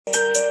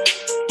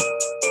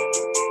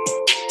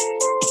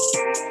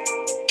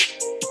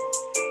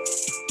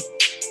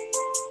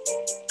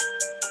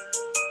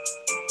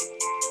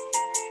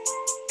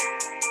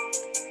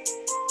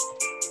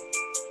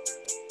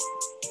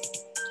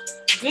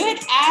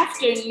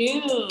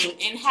afternoon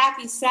and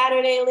happy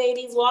Saturday,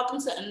 ladies.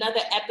 Welcome to another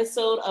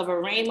episode of A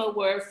Rhema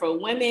Word for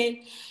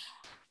Women.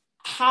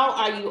 How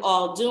are you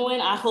all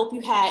doing? I hope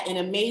you had an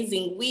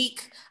amazing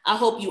week. I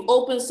hope you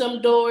opened some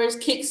doors,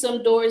 kicked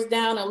some doors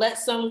down, and let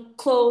some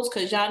close,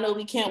 because y'all know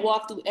we can't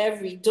walk through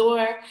every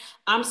door.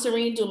 I'm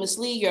Serene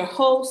Dumas-Lee, your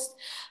host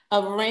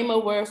of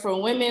Rhema Word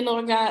for Women.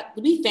 Lord God,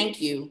 we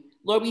thank you.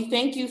 Lord, we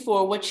thank you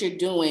for what you're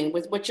doing,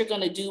 with what you're going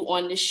to do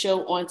on this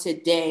show on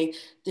today.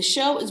 The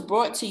show is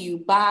brought to you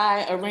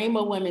by a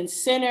Rhema Women's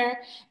Center.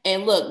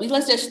 And look,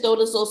 let's just throw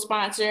this little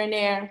sponsor in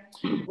there.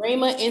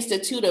 Rhema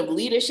Institute of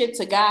Leadership,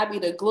 to God be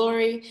the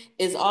glory,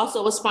 is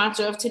also a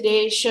sponsor of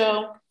today's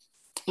show.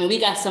 And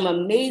we got some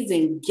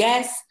amazing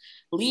guests,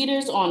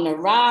 leaders on the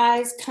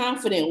rise,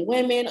 confident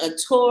women, a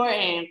tour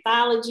and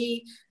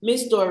anthology.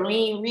 Miss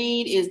Doreen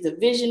Reid is the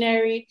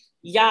visionary.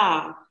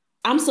 Y'all,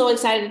 I'm so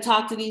excited to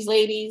talk to these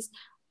ladies.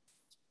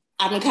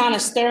 I've been kind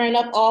of stirring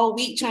up all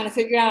week trying to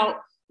figure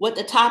out what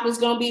the topic's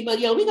going to be, but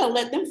we're going to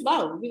let them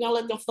flow. We're going to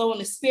let them flow in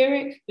the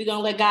spirit. We're going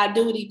to let God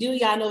do what he do.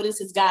 Y'all know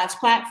this is God's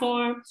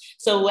platform.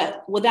 So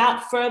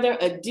without further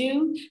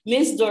ado,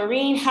 Miss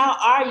Doreen, how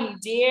are you,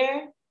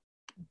 dear?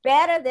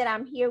 Better that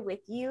I'm here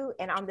with you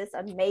and on this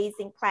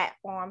amazing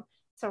platform,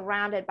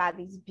 surrounded by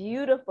these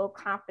beautiful,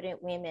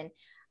 confident women.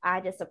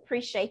 I just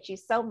appreciate you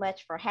so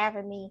much for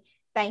having me.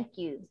 Thank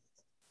you.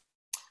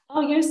 Oh,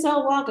 you're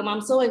so welcome.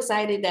 I'm so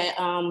excited that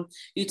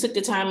you took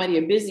the time out of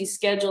your busy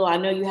schedule. I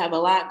know you have a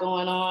lot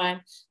going on.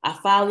 I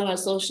follow you on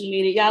social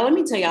media. Y'all, let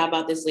me tell y'all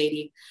about this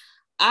lady.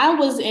 I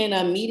was in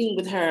a meeting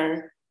with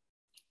her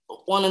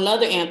on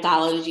another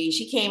anthology.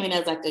 She came in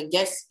as like a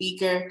guest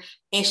speaker,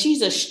 and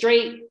she's a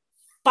straight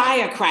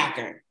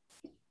firecracker.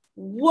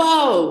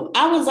 Whoa.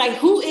 I was like,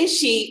 who is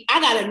she? I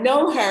got to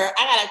know her.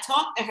 I got to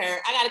talk to her.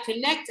 I got to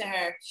connect to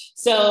her.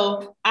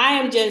 So I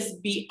am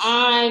just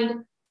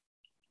beyond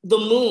the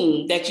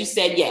moon that you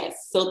said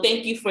yes. So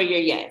thank you for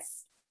your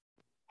yes.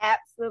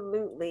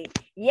 Absolutely.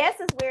 Yes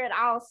is where it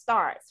all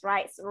starts,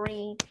 right,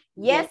 Serene?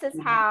 Yes is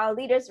how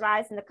Leaders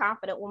Rise in the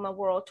Confident Woman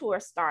World Tour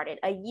started.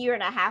 A year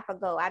and a half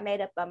ago, I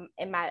made up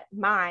in my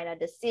mind a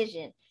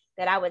decision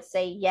that I would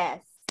say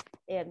yes.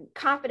 And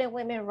Confident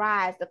Women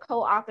Rise, the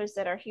co-authors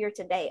that are here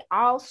today,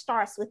 all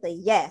starts with a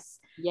yes.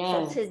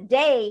 Yes. So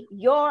today,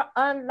 your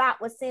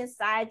unlock what's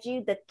inside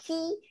you. The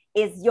key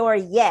is your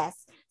yes.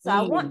 So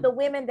I want the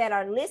women that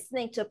are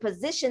listening to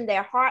position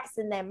their hearts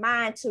and their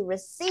mind to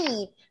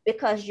receive,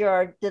 because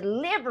your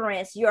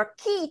deliverance, your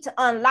key to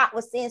unlock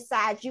what's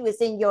inside you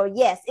is in your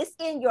yes. It's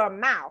in your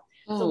mouth.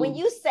 So when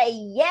you say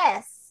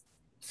yes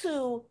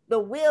to the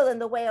will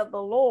and the way of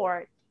the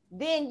Lord,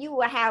 then you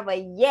will have a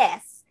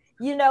yes.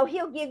 You know,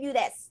 he'll give you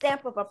that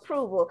stamp of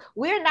approval.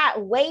 We're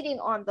not waiting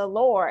on the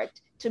Lord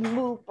to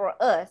move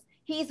for us.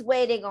 He's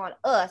waiting on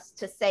us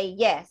to say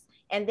yes.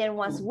 And then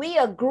once we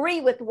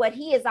agree with what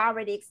he has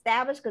already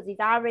established, because he's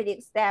already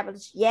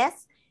established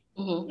yes,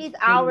 he's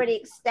already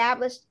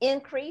established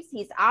increase.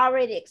 He's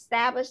already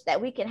established that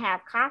we can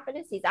have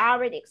confidence. He's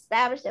already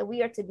established that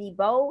we are to be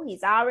bold.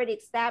 He's already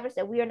established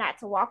that we are not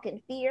to walk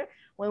in fear.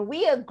 When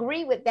we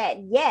agree with that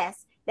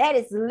yes, that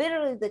is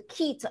literally the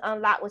key to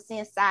unlock what's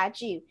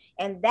inside you.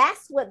 And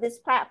that's what this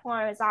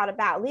platform is all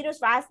about. Leaders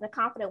Rise in the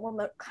Confident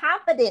Woman.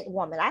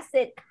 I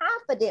said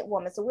confident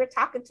woman. So we're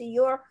talking to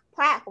your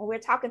platform. We're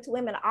talking to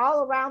women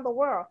all around the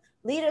world.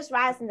 Leaders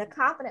Rise in the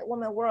Confident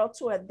Woman World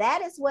Tour.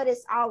 That is what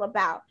it's all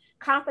about.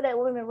 Confident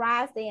Women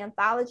Rise, the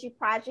anthology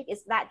project.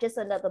 It's not just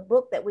another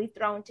book that we've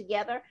thrown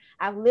together.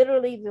 I've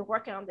literally been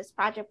working on this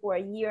project for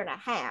a year and a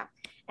half.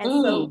 And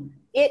so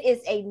it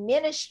is a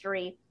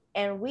ministry,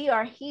 and we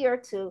are here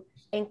to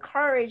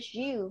encourage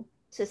you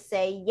to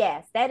say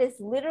yes. That is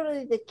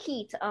literally the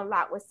key to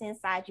unlock what's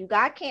inside you.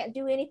 God can't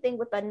do anything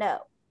with a no.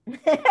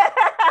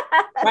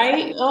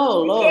 Right?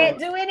 Oh, Lord. He can't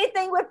do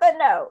anything with a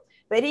no,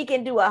 but he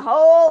can do a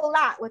whole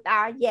lot with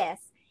our yes.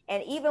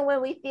 And even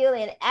when we feel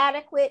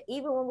inadequate,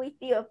 even when we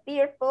feel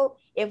fearful,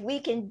 if we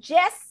can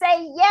just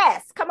say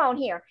yes, come on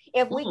here.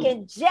 If we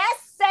can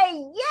just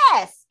say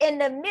yes in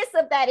the midst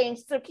of that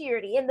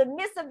insecurity, in the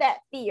midst of that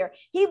fear,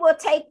 he will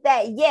take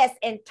that yes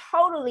and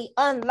totally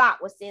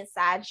unlock what's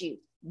inside you.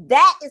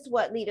 That is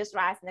what Leaders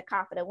Rise in the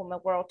Confident Woman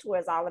World Tour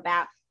is all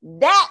about.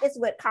 That is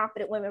what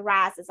Confident Women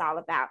Rise is all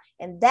about.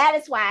 And that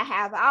is why I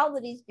have all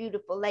of these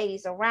beautiful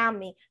ladies around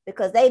me,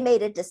 because they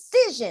made a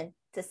decision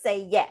to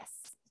say yes.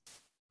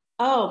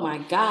 Oh my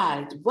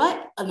God,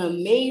 what an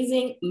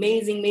amazing,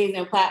 amazing,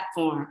 amazing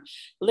platform.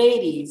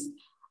 Ladies,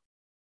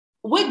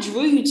 what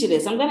drew you to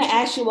this? I'm going to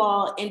ask you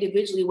all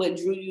individually what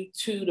drew you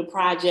to the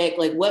project,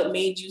 like what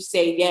made you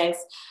say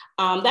yes.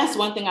 That's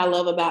one thing I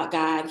love about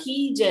God.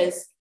 He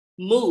just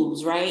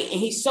moves, right? And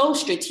he's so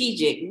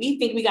strategic. We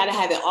think we got to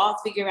have it all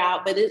figured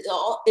out, but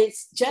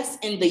it's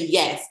just in the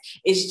yes.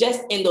 It's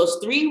just in those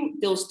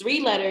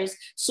three letters.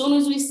 Soon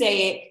as we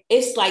say it,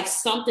 it's like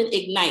something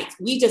ignites.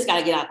 We just got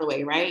to get out the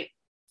way, right?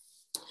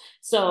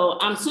 So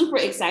I'm super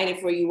excited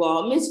for you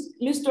all.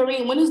 Miss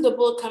Doreen, when does the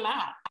book come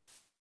out?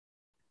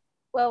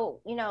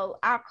 Well, you know,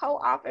 our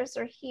co-authors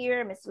are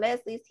here. Miss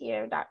Leslie's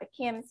here. Dr.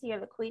 Kim's here.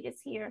 Laquita's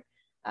here.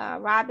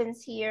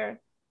 Robin's here.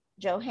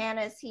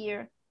 Johanna is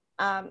here.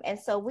 And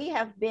so we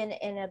have been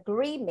in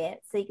agreement.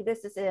 See,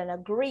 this is an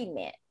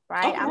agreement,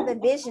 right? Okay. I'm the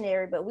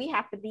visionary, but we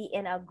have to be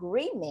in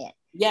agreement.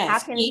 Yes. How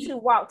can two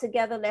walk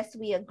together lest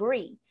we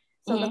agree?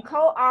 So the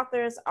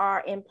co-authors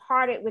are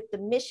imparted with the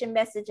mission,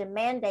 message, and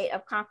mandate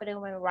of Confident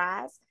Women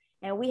Rise.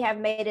 And we have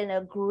made an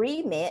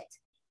agreement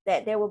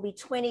that there will be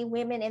 20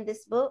 women in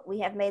this book. We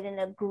have made an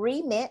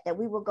agreement that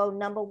we will go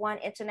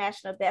 #1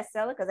 international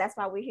bestseller, because that's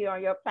why we're here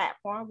on your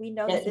platform. We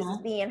know that this is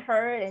being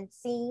heard and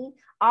seen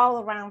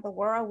all around the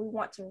world. We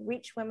want to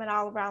reach women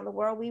all around the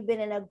world. We've been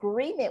in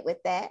agreement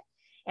with that.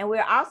 And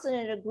we're also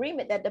in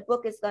agreement that the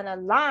book is going to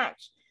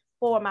launch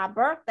for my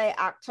birthday,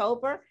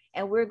 October.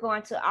 And we're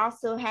going to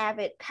also have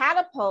it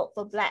catapult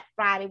for Black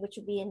Friday, which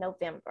will be in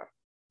November.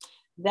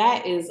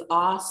 That is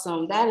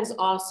awesome. That is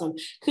awesome.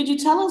 Could you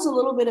tell us a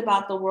little bit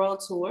about the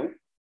world tour?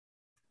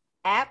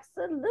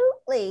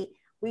 Absolutely.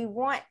 We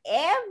want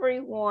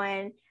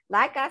everyone,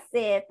 like I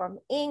said, from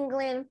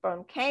England,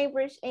 from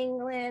Cambridge,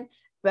 England,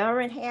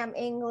 Birmingham,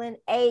 England,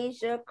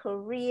 Asia,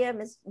 Korea.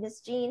 Miss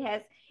Jean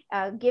has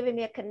given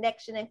me a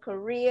connection in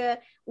Korea.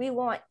 We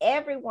want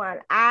everyone,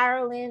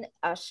 Ireland,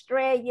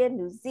 Australia,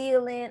 New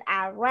Zealand,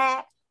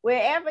 Iraq,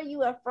 wherever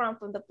you are from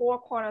the four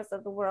corners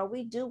of the world.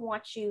 We do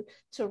want you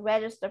to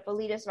register for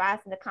Leaders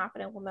Rising the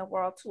Confident Women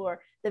World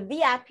Tour. The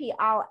VIP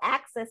All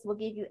Access will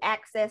give you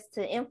access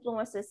to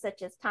influencers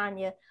such as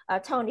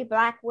Tony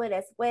Blackwood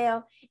as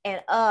well,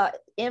 and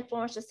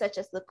influencers such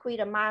as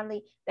Laquita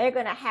Monley. They're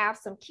going to have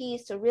some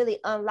keys to really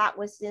unlock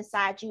what's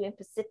inside you in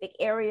specific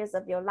areas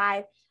of your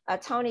life.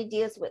 Tony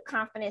deals with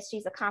confidence.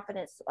 She's a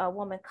confidence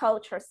woman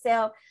coach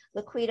herself.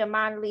 Laquita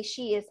Monley,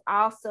 she is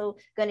also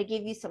going to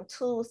give you some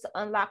tools to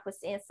unlock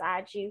what's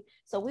inside you.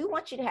 So we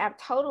want you to have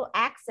total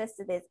access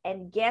to this.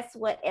 And guess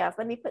what else?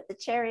 Let me put the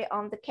cherry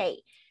on the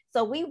cake.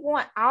 So we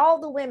want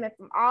all the women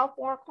from all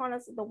four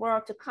corners of the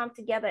world to come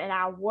together in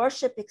our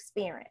worship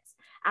experience.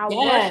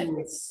 Worship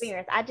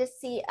experience. I just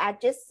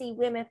see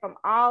women from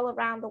all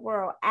around the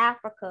world,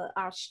 Africa,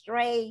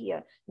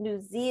 Australia,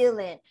 New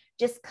Zealand,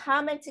 just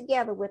coming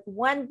together with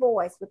one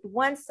voice, with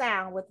one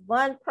sound, with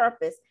one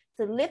purpose,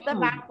 to lift up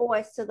our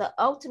voice to the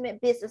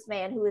ultimate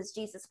businessman, who is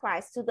Jesus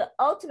Christ, to the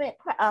ultimate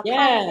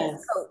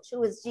confidence coach,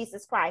 who is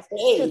Jesus Christ,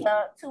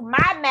 to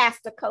my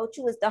master coach,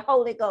 who is the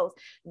Holy Ghost.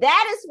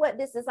 That is what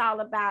this is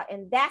all about,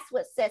 and that's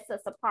what sets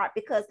us apart,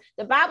 because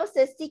the Bible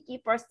says, seek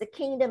ye first the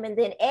kingdom, and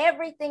then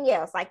everything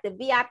else, like the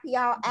VIP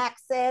All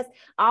Access,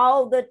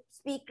 all the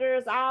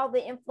speakers, all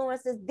the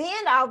influencers,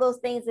 then all those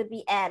things will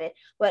be added.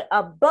 But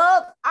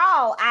above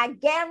all, I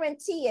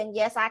guarantee, and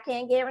yes, I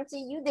can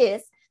guarantee you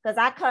this, because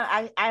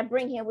I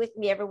bring him with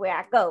me everywhere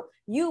I go.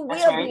 You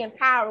will be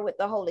empowered with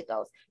the Holy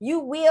Ghost. You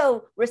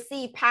will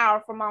receive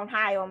power from on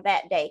high on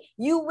that day.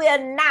 You will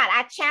not,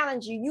 I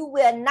challenge you, you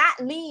will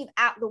not leave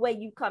out the way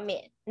you come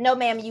in. No,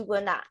 ma'am, you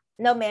will not.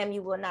 No, ma'am,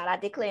 you will not. I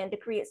declare and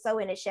decree it so,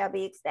 and it shall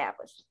be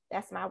established.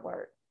 That's my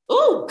word.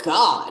 Oh,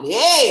 God.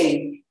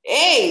 Hey,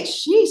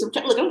 jeez. I'm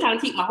trying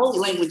to keep my holy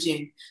language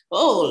in.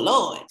 Oh,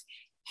 Lord.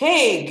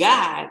 Hey,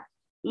 God.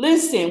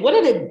 Listen, what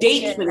are the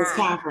dates for this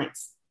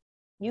conference?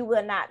 You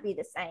will not be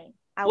the same.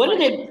 What are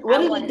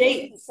the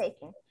dates?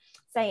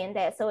 Saying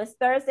that. So it's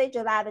Thursday,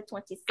 July the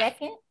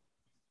 22nd,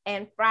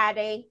 and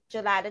Friday,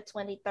 July the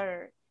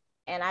 23rd.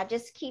 And I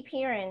just keep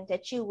hearing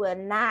that you will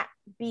not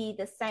be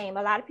the same.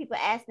 A lot of people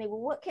ask me,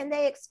 well, what can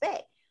they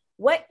expect?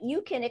 What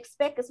you can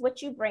expect is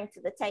what you bring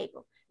to the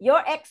table.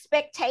 Your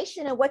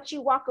expectation and what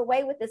you walk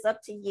away with is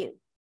up to you.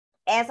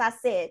 As I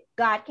said,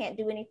 God can't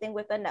do anything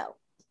with a no.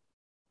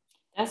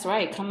 That's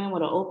right. Come in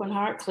with an open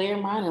heart, clear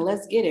mind, and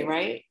let's get it,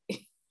 right?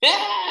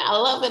 I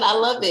love it. I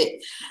love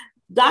it.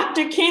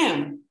 Dr.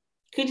 Kim,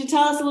 could you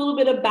tell the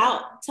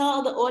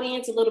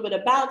audience a little bit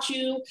about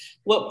you?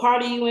 What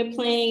part are you in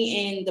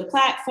playing in the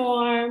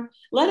platform?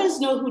 Let us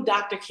know who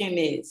Dr. Kim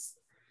is.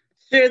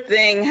 Sure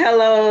thing.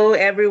 Hello,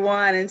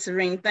 everyone. And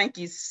Serene, thank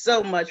you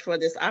so much for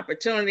this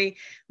opportunity.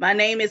 My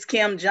name is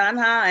Kim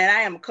Janha, and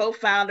I am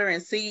co-founder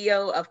and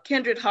CEO of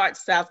Kindred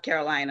Hearts, South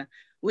Carolina.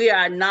 We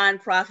are a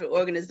nonprofit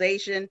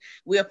organization.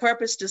 We are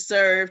purposed to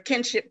serve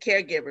kinship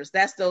caregivers.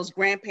 That's those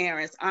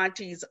grandparents,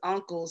 aunties,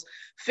 uncles,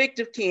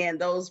 fictive kin,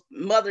 those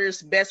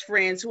mothers, best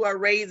friends who are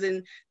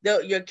raising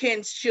your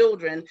kin's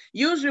children,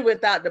 usually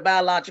without the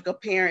biological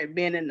parent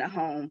being in the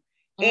home.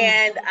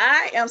 And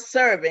I am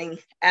serving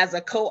as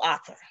a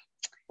co-author.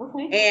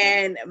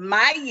 And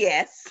my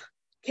yes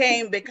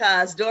came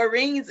because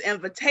Doreen's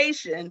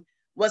invitation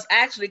was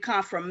actually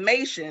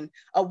confirmation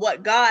of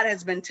what God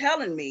has been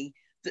telling me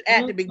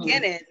at the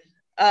beginning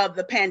of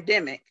the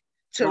pandemic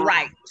to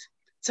write,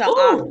 to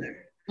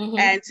author,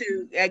 and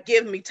to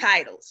give me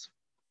titles.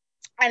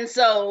 And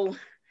so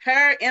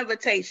her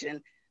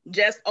invitation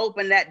just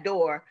opened that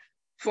door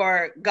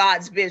for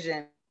God's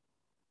vision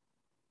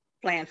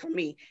plan for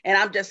me. And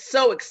I'm just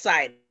so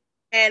excited.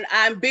 And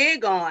I'm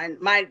big on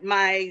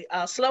my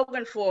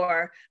slogan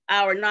for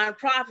our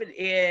nonprofit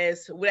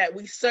is that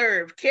we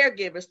serve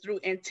caregivers through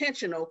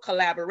intentional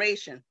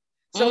collaboration.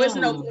 So it's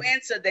no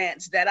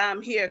coincidence that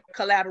I'm here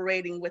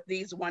collaborating with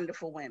these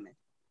wonderful women.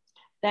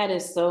 That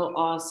is so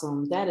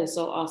awesome. That is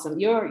so awesome.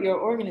 Your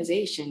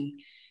organization,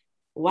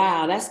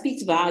 wow, that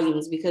speaks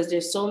volumes because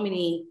there's so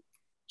many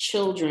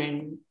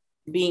children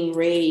being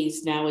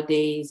raised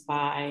nowadays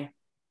by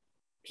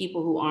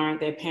people who aren't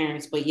their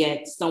parents, but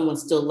yet someone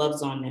still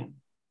loves on them.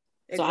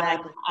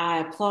 Exactly. So I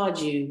applaud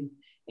you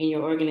and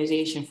your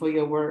organization for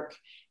your work.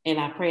 And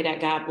I pray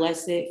that God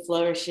bless it,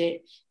 flourish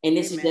it. And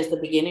this is Amen. just the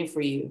beginning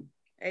for you.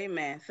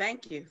 Amen.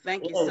 Thank you.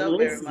 Thank you Yeah, so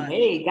very listen, much.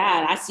 hey,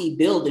 God, I see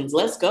buildings.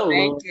 Let's go,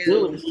 Thank Lord.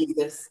 Do it, you.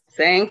 Jesus.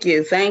 Thank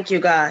you. Thank you,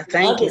 God.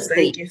 Thank Other you.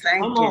 Thank you. states.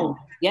 Come Thank you. on.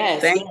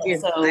 Yes, Thank yes. you.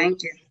 So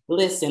Thank you.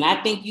 listen,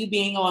 I think you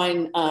being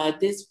on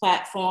this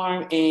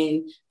platform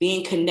and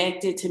being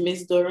connected to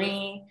Miss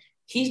Doreen,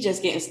 he's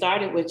just getting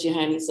started with you,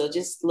 honey. So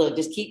just look,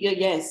 just keep your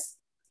yes.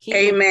 Keep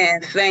your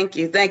Amen. Thank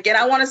you. Thank you.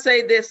 And I want to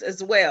say this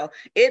as well.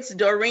 It's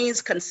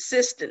Doreen's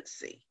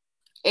consistency.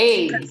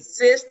 hey.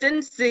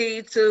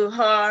 Consistency to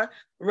her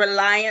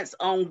reliance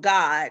on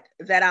God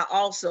that I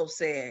also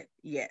said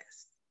yes.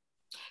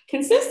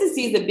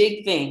 Consistency is a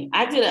big thing.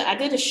 I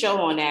did a show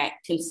on that,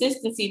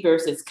 consistency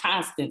versus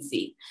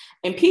constancy.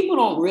 And people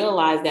don't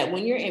realize that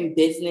when you're in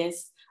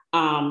business,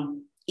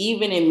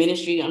 even in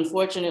ministry,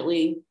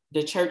 unfortunately,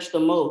 the church the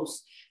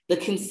most, the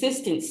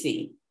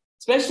consistency,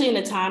 especially in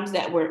the times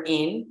that we're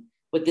in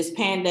with this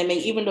pandemic,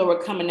 even though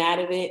we're coming out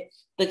of it,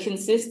 the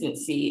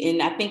consistency.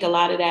 And I think a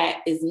lot of that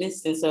is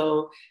missing.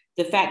 So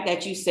the fact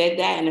that you said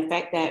that and the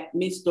fact that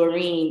Miss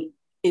Doreen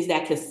is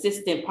that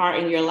consistent part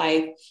in your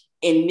life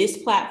in this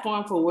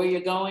platform for where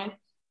you're going,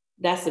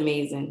 that's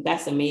amazing.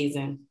 That's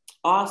amazing.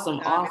 Awesome,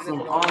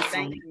 awesome, awesome.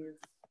 Thank you.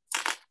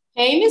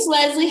 Hey, Miss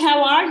Leslie,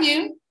 how are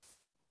you?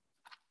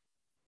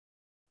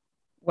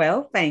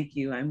 Well, thank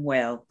you. I'm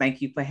well.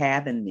 Thank you for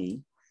having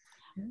me.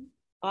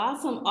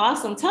 Awesome,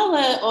 awesome. Tell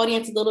the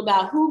audience a little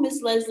about who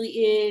Miss Leslie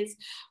is,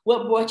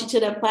 what brought you to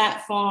the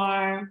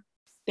platform,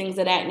 things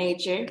of that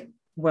nature.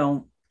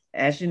 Well,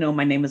 as you know,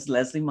 my name is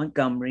Leslie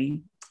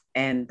Montgomery,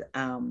 and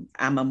I'm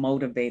a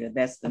motivator.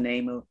 That's the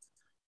name of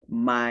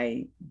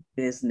my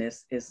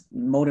business, is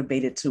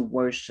Motivated to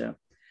Worship.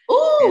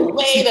 Ooh,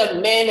 wait a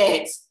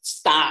minute.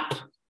 Stop.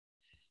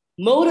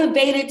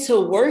 Motivated to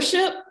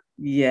worship?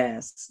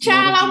 Yes.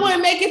 Child, I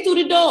wouldn't make it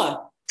through the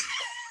door.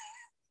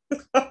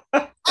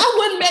 I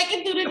wouldn't make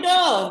it through the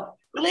door.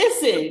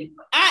 Listen,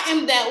 I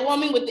am that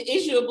woman with the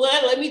issue of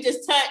blood. Let me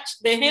just touch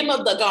the hem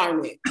of the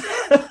garment.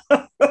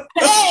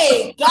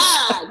 Hey,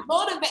 God,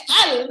 motivate.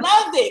 I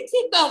loved it.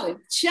 Keep going.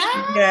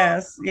 Child.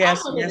 Yes,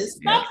 yes, I'm yes,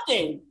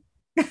 something.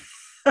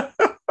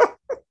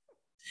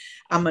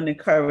 I'm an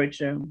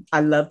encourager.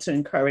 I love to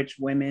encourage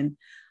women.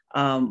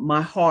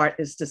 My heart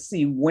is to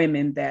see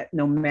women that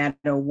no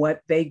matter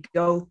what they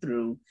go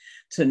through,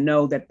 to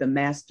know that the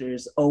master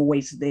is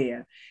always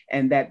there,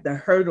 and that the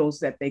hurdles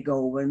that they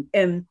go over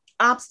and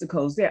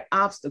obstacles, they're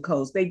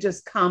obstacles. They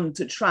just come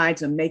to try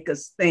to make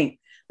us think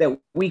that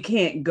we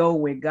can't go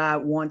where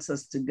God wants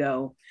us to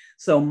go.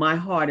 So my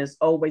heart is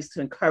always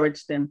to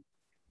encourage them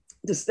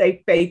to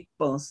stay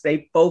faithful,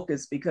 stay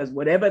focused, because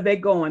whatever they're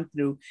going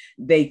through,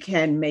 they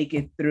can make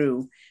it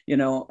through. You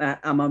know,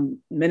 I'm a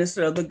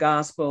minister of the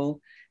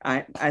gospel.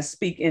 I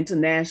speak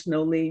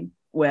internationally.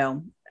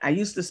 Well, I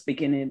used to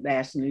speak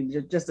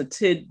internationally, just a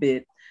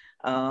tidbit.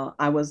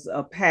 I was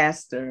a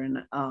pastor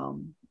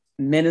and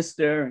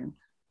minister, and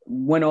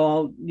went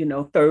all,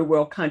 third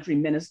world country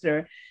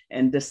minister,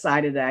 and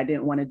decided that I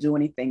didn't want to do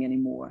anything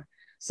anymore.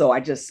 So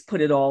I just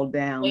put it all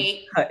down,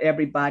 cut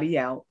everybody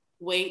out.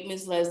 Wait,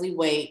 Miss Leslie,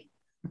 wait.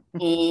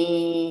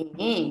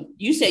 Mm-hmm.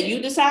 You said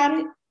you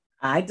decided?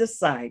 I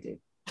decided.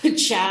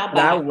 Child,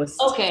 but I was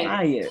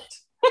tired.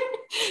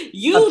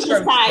 You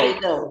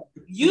decided though.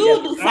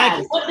 You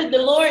decided. What did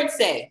the Lord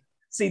say?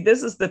 See,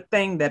 this is the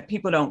thing that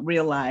people don't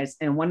realize.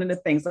 And one of the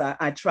things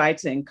I try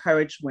to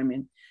encourage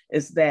women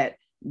is that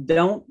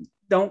don't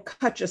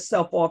cut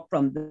yourself off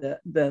from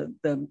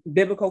the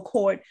biblical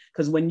cord,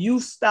 because when you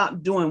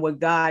stop doing what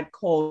God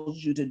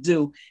calls you to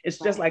do, it's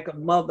just like a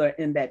mother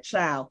in that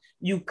child.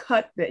 You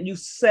cut that, you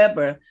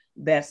sever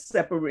that,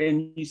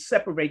 and you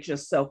separate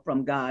yourself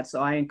from God.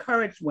 So I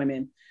encourage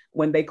women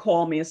when they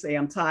call me and say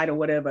I'm tired or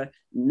whatever,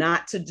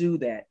 not to do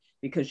that,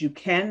 because you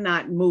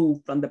cannot move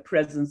from the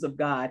presence of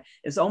God.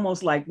 It's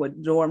almost like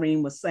what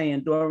Doreen was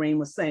saying.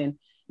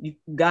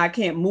 God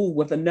can't move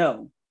with a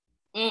no.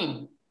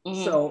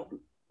 Mm-hmm. So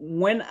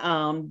when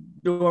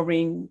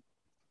Doreen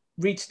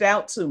reached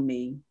out to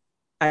me,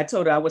 I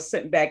told her I was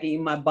sitting back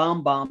eating my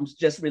bonbons,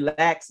 just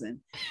relaxing.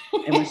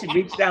 And when she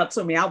reached out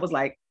to me, I was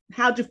like,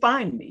 how'd you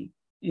find me?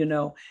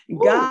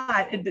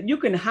 God, you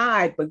can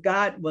hide, but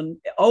God will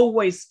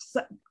always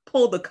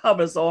pull the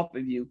covers off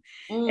of you.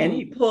 And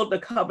he pulled the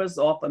covers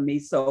off of me.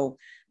 So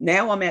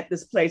now I'm at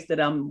this place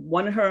that I'm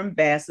one of her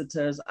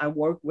ambassadors. I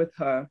work with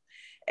her,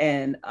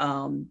 and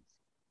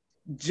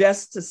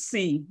just to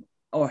see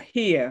or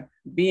hear,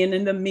 being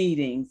in the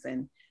meetings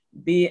and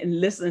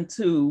listen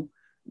to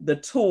the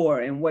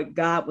tour and what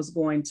God was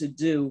going to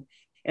do.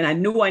 And I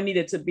knew I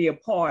needed to be a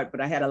part, but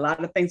I had a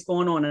lot of things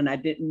going on and I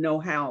didn't know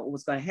how it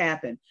was going to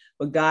happen.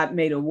 But God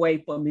made a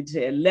way for me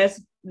to,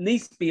 let's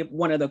least be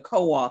one of the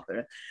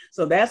co-authors.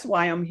 So that's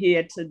why I'm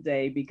here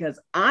today, because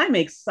I'm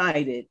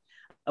excited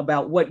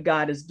about what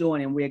God is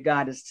doing and where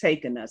God is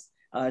taking us.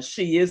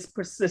 She is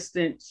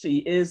persistent. She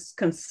is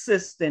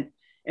consistent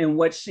in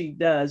what she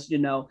does, you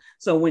know.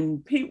 So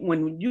when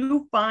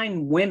you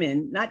find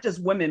women, not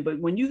just women, but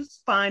when you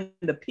find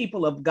the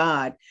people of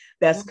God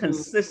that's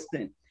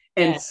consistent,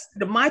 and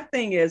my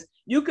thing is,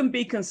 you can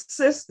be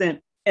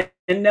consistent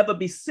and never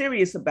be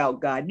serious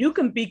about God. You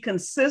can be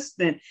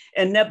consistent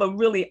and never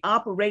really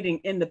operating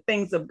in the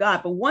things of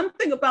God. But one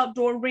thing about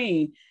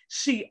Doreen,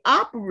 she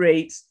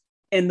operates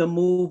in the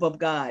move of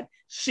God.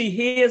 She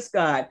hears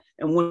God.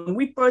 And when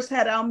we first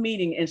had our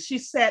meeting and she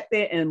sat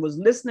there and was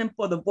listening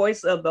for the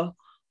voice of the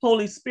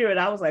Holy Spirit,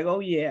 I was like, oh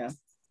yeah.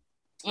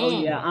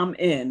 Oh yeah, I'm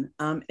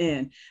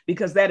in,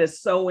 because that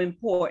is so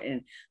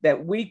important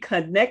that we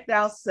connect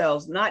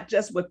ourselves, not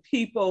just with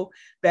people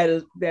that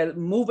are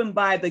moving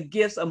by the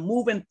gifts or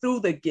moving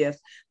through the gifts,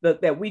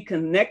 but that we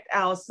connect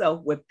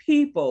ourselves with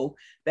people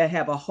that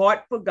have a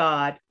heart for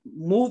God,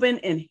 moving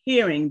and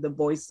hearing the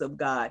voice of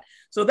God.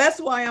 So that's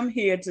why I'm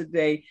here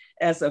today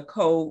as a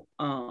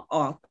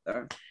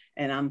co-author,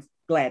 and I'm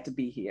glad to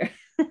be here.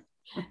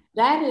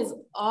 That is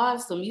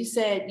awesome. You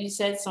said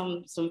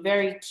some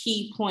very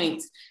key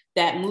points,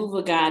 that move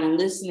of God and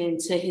listening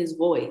to his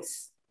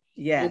voice.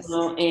 Yes. You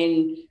know,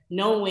 and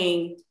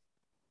knowing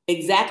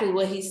exactly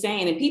what he's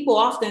saying. And people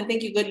often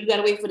think you got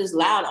to wait for this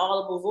loud,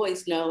 audible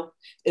voice. No,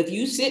 if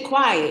you sit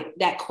quiet,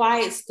 that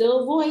quiet,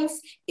 still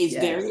voice is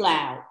very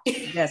loud.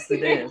 Yes,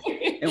 it is.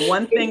 And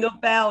one thing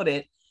about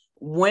it,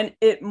 when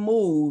it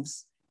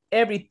moves,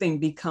 everything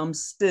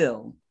becomes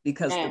still,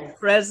 because the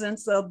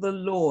presence of the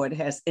Lord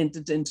has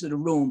entered into the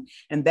room.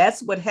 And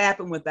that's what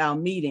happened with our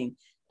meeting.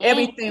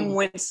 Everything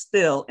went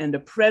still and the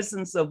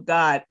presence of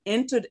God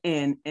entered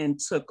in and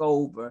took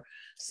over.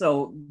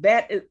 So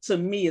that, to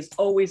me, is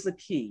always a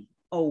key,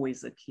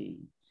 always a key.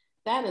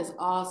 That is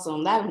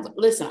awesome.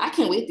 Listen, I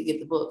can't wait to get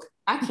the book.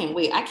 I can't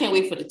wait. I can't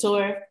wait for the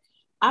tour.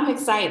 I'm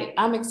excited.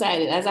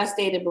 As I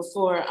stated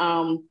before,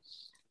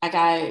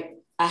 I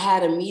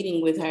had a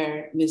meeting with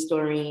her, Miss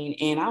Doreen,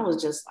 and I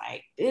was just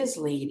like, this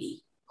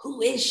lady, who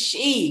is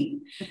she?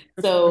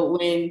 So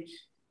when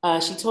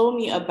she told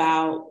me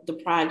about the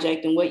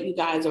project and what you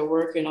guys are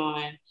working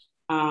on,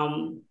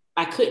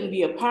 I couldn't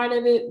be a part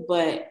of it,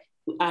 but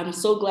I'm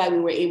so glad we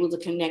were able to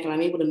connect, and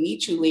I'm able to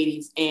meet you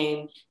ladies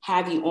and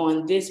have you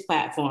on this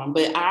platform.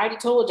 But I already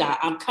told y'all,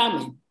 I'm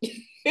coming.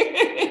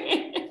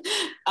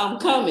 I'm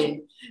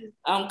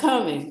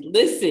coming.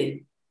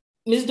 Listen,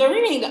 Miss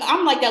Doreen,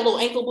 I'm like that little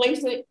ankle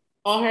bracelet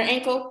on her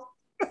ankle.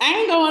 I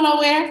ain't going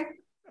nowhere.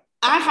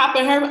 I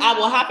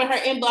will hop in her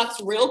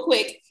inbox real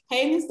quick.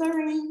 Hey, Miss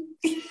Doreen.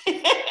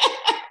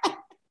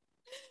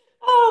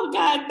 Oh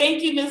God,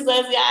 thank you, Miss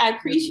Leslie. I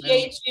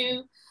appreciate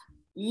you.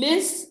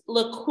 Miss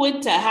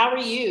LaQuinta, how are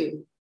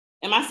you?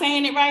 Am I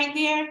saying it right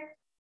there?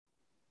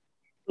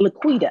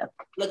 Laquita.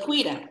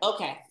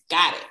 Okay,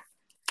 got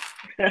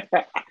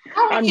it.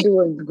 I'm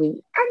doing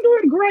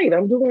great.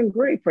 I'm doing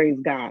great. Praise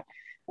God.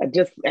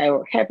 Just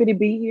happy to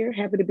be here.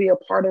 Happy to be a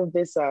part of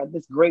this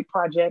this great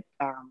project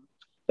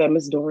that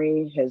Miss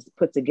Doreen has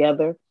put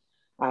together.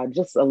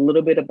 Just a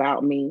little bit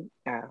about me.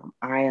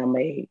 I am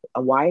a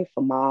wife,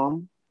 a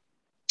mom,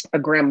 a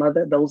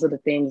grandmother. Those are the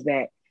things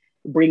that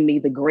bring me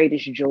the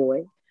greatest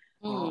joy.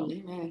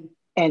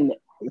 And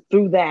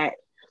through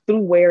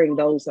wearing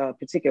those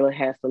particular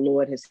hats, the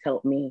Lord has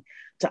helped me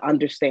to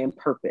understand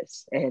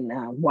purpose and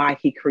why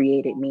he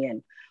created me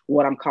and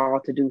what I'm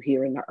called to do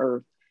here in the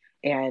earth.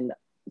 And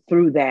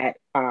through that,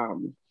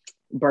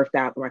 birthed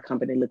out my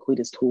company,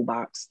 Laquita's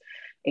Toolbox.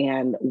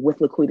 And with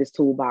Laquita's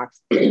Toolbox,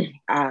 it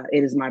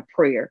is my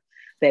prayer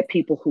that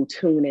people who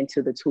tune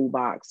into the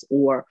Toolbox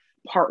or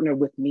partner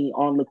with me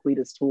on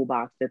Laquita's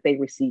Toolbox, that they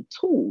receive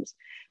tools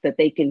that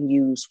they can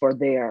use for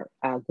their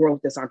growth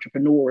as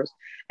entrepreneurs,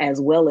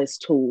 as well as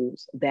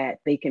tools that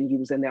they can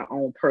use in their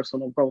own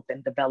personal growth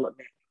and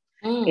development.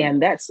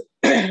 And that's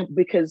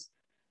because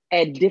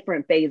at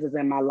different phases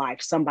in my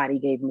life, somebody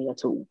gave me a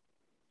tool.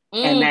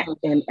 And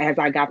as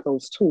I got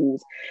those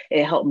tools,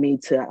 it helped me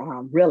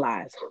to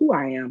realize who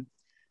I am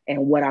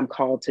and what I'm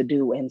called to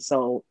do. And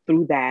so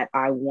through that,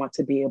 I want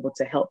to be able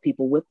to help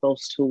people with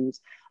those tools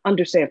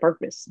understand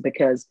purpose,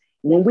 because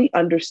when we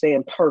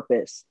understand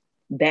purpose,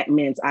 that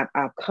means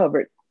I've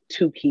covered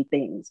two key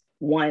things.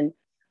 One,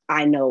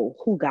 I know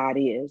who God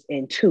is.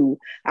 And two,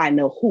 I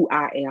know who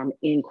I am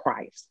in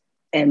Christ.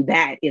 And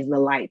that is the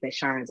light that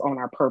shines on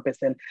our purpose.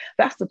 And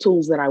that's the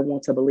tools that I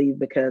want to believe,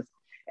 because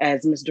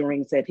as Ms.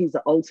 Doreen said, he's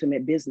the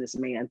ultimate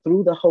businessman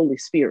through the Holy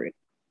Spirit.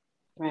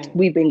 Right.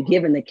 We've been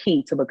given the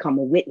key to become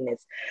a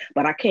witness,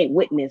 but I can't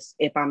witness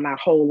if I'm not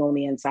whole on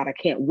the inside. I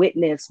can't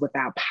witness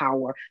without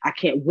power. I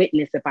can't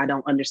witness if I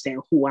don't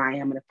understand who I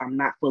am and if I'm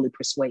not fully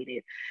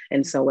persuaded.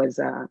 And so as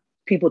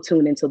people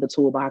tune into the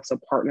Toolbox or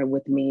partner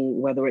with me,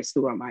 whether it's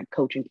through my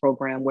coaching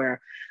program,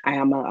 where I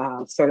am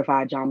a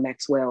certified John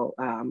Maxwell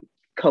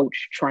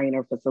coach,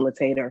 trainer,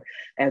 facilitator,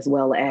 as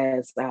well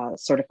as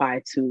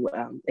certified to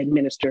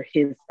administer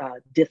his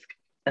DISC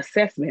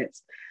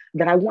assessments.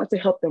 that I want to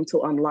help them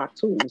to unlock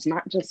tools,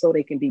 not just so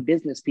they can be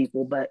business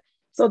people, but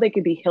so they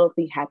can be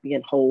healthy, happy,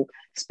 and whole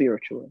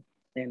spiritually.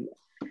 And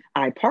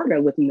I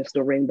partner with Miss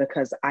Doreen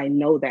because I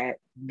know that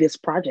this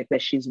project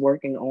that she's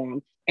working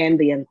on and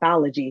the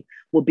anthology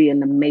will be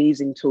an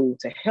amazing tool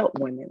to help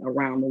women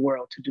around the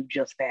world to do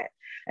just that.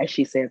 As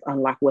she says,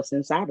 unlock what's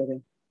inside of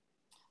them.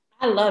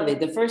 I love it.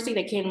 The first thing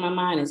that came to my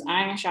mind is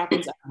iron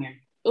sharpens iron.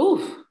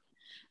 Ooh,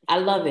 I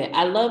love it.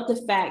 I love the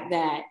fact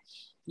that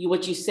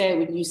what you said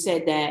when you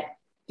said that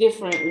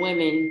different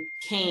women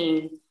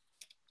came,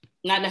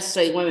 not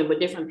necessarily women, but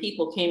different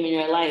people came in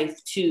your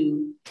life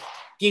to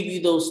give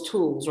you those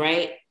tools,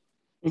 right?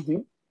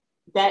 Mm-hmm.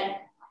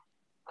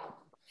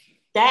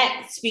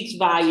 That speaks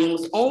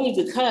volumes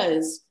only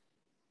because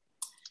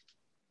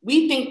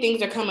we think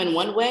things are coming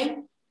one way,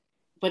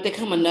 but they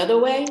come another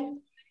way.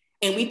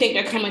 And we think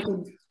they're coming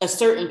to a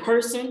certain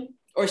person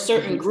or a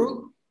certain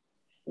group,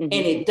 and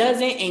it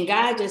doesn't. And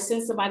God just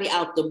sends somebody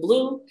out the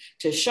blue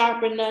to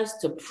sharpen us,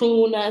 to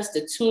prune us,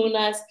 to tune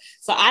us.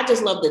 So I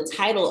just love the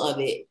title of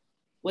it.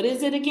 What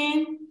is it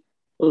again?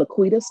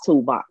 Laquita's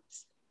Toolbox.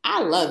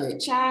 I love it,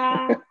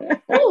 child.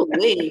 Ooh,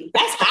 wait,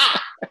 that's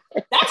hot.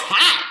 That's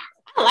hot.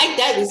 I like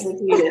that, Miss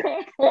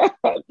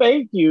Laquita.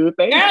 Thank you.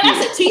 Thank you. Girl,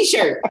 that's a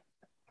t-shirt.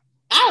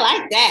 I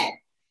like that.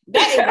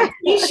 That is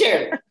a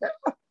t-shirt.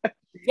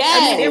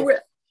 Yes. I mean,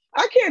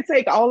 I can't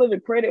take all of the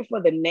credit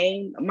for the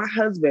name. My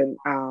husband,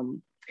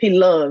 he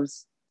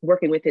loves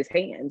working with his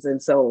hands.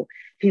 And so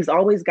he's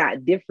always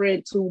got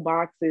different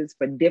toolboxes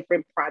for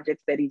different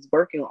projects that he's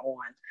working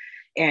on.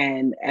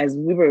 And as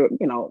we were,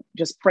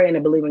 just praying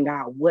and believing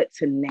God what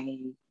to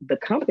name the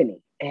company.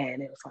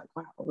 And it was like,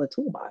 wow, the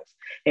toolbox.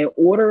 In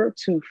order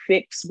to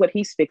fix what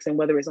he's fixing,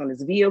 whether it's on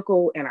his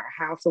vehicle, in our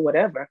house or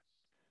whatever,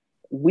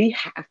 we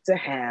have to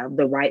have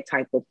the right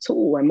type of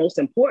tool. And most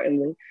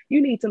importantly,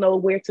 you need to know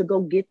where to go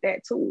get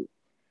that tool.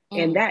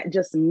 And that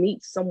just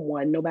meets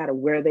someone no matter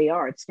where they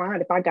are. It's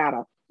fine if I got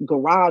a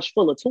garage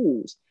full of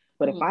tools,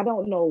 but if I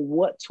don't know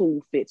what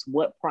tool fits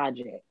what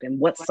project and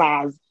what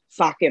size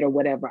socket or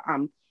whatever,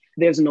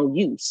 there's no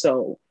use.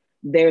 So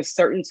there's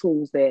certain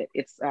tools that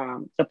it's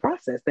a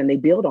process and they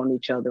build on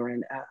each other.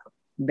 And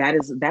that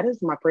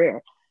is my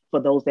prayer for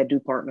those that do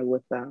partner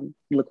with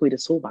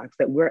Laquita's Toolbox,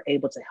 that we're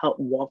able to help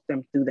walk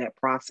them through that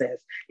process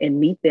and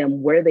meet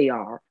them where they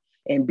are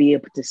and be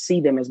able to see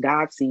them as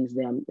God sees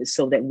them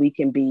so that we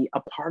can be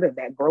a part of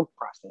that growth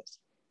process.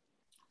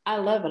 I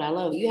love it. I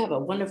love it. You have a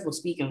wonderful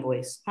speaking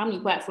voice. How many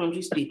platforms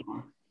you speak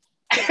on?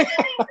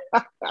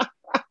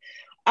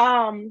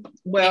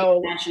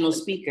 Well, national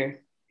speaker.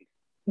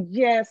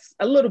 Yes,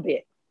 a little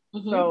bit.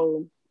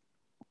 So,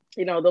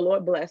 the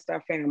Lord blessed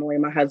our family.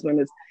 My husband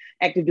is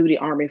active duty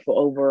Army for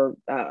over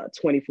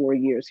 24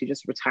 years. He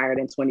just retired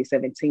in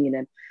 2017.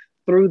 And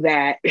through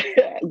that,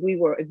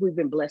 we've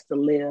been blessed to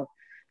live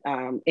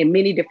in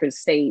many different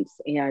states.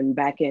 And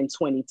back in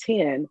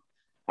 2010,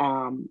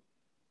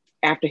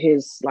 after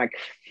his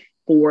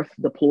fourth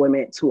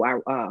deployment to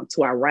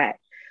Iraq,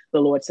 the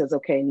Lord says,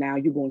 okay, now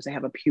you're going to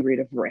have a period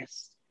of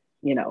rest.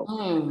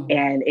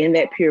 And in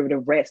that period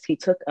of rest, he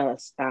took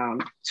us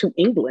to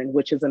England,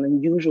 which is an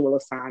unusual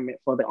assignment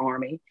for the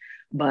Army,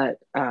 but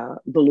the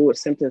Lord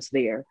sent us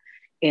there.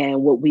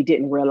 And what we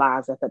didn't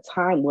realize at the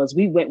time was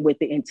we went with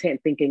the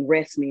intent thinking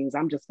rest means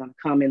I'm just going to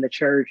come in the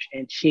church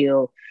and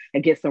chill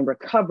and get some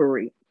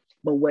recovery.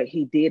 But what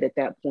he did at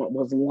that point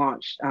was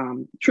launch,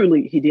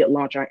 truly, he did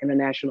launch our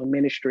international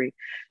ministry.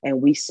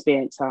 And we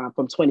spent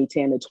from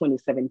 2010 to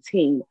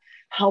 2017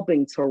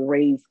 helping to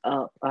raise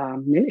up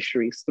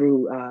ministries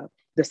through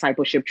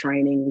discipleship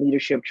training,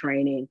 leadership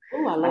training,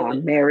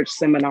 marriage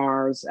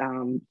seminars,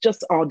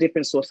 just all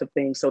different sorts of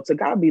things. So to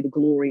God be the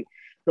glory.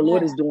 The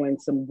Lord is doing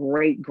some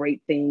great,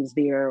 great things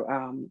there.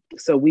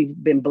 So we've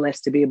been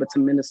blessed to be able to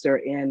minister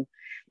in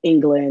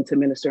England, to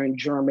minister in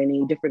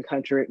Germany, different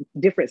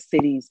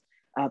cities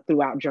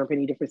throughout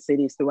Germany, different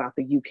cities throughout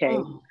the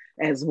UK,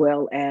 as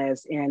well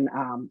as in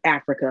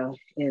Africa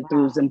and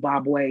through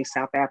Zimbabwe,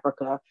 South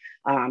Africa.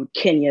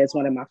 Kenya is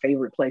one of my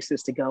favorite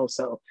places to go.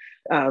 So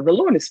the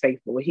Lord is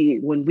faithful.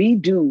 When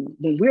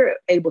we're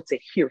able to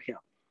hear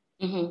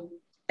him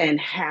and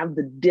have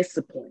the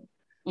discipline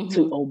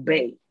to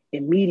obey,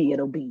 immediate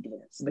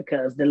obedience,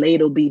 because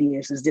delayed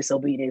obedience is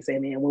disobedience.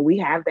 And then when we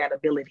have that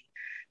ability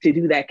to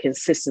do that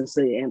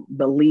consistency and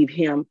believe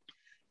him,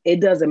 it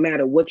doesn't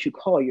matter what you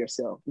call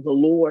yourself. The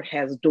Lord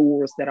has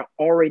doors that are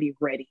already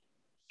ready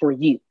for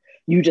you.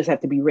 You just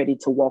have to be ready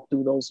to walk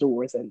through those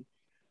doors. And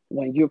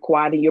when you're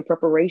quiet in your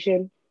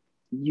preparation,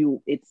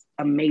 it's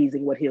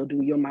amazing what he'll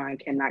do. Your mind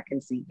cannot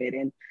conceive it.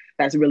 And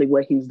that's really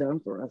what he's done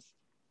for us.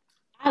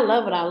 I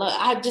love it.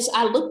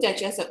 I looked at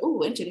you. I said,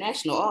 ooh,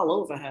 international all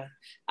over her.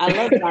 I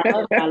love it. I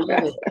love it. I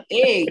love it.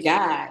 Hey,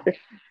 God.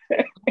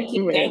 Thank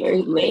you.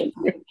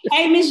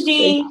 Hey, Miss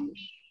Jean.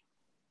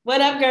 What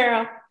up,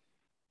 girl?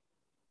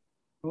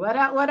 What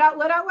up?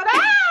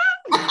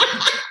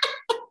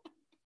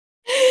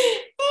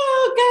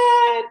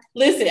 Oh, God.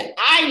 Listen,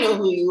 I know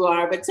who you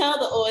are, but tell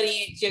the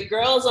audience, your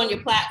girls on your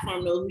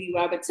platform know who you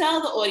are, but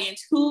tell the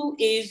audience, who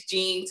is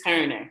Jean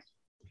Turner?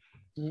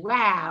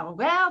 Wow.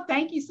 Well,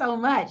 thank you so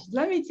much.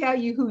 Let me tell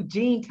you who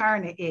Jean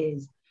Turner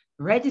is.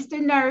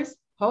 Registered nurse,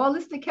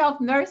 holistic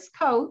health nurse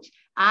coach.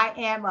 I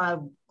am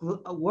a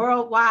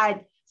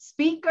worldwide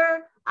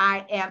speaker.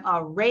 I am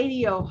a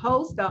radio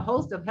host, the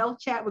host of Health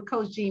Chat with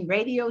Coach Jean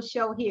radio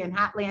show here in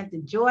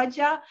Hotlanta,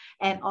 Georgia,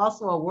 and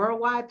also a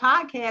worldwide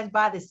podcast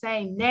by the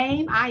same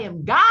name. I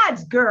am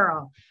God's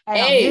girl and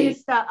a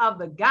minister of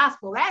the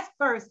gospel. That's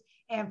first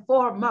and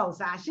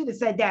foremost. I should have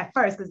said that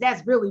first because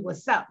that's really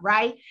what's up,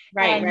 right?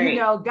 And you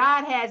know,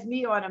 God has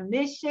me on a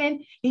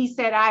mission. He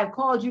said, I have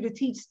called you to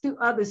teach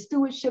others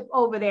stewardship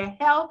over their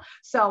health.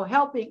 So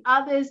helping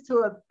others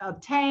to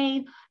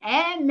obtain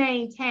and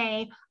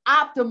maintain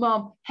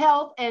optimum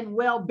health and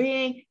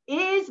well-being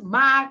is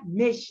my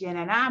mission.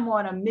 And I'm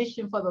on a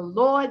mission for the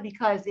Lord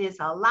because it's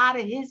a lot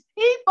of his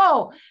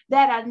people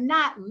that are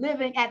not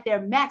living at their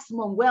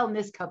maximum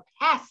wellness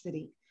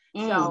capacity.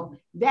 So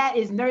that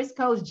is Nurse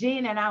Coach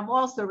Jean, and I'm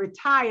also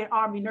retired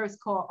Army Nurse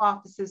Corps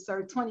officer,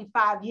 served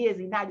 25 years in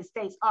the United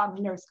States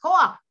Army Nurse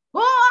Corps. Girl,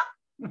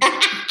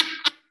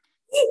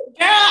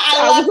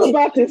 I was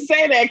about to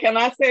say that. Can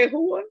I say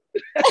who?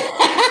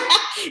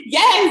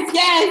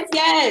 Yes.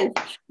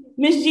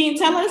 Miss Jean,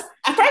 tell us.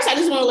 First, I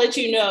just want to let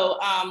you know,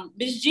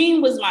 Miss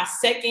Jean was my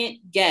second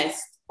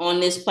guest on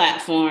this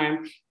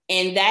platform,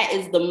 and that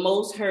is the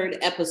most heard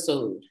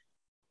episode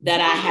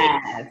that I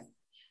have.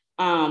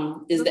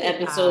 Is the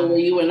episode where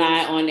you and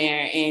I on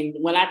there. And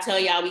when I tell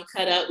y'all we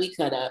cut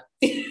up.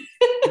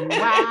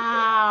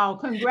 Wow.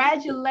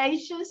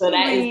 Congratulations. So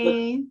that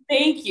is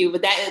thank you.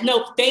 But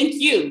thank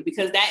you,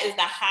 because that is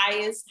the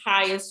highest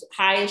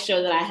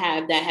show that I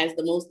have that has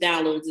the most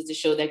downloads is the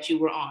show that you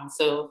were on.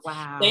 So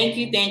thank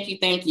you.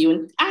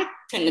 And I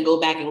tend to go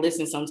back and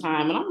listen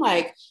sometime and I'm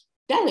like,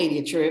 that lady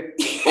a trip.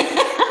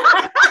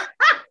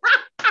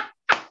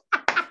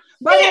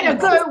 But in a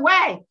good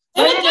way.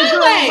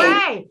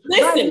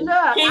 Listen,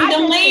 look,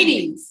 Kingdom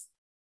ladies.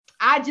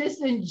 I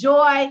just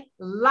enjoy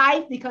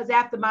life because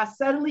after my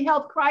suddenly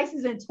health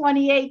crisis in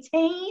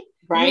 2018,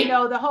 you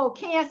know, the whole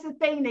cancer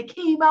thing, the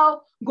chemo,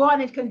 going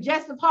into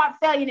congestive heart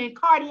failure and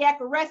cardiac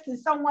arrest in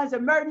someone's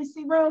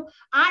emergency room,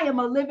 I am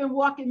a living,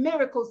 walking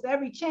miracle. So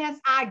every chance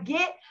I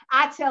get,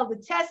 I tell the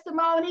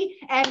testimony.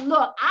 And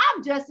look,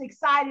 I'm just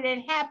excited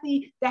and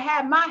happy to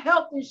have my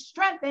health and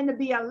strength and to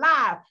be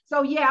alive.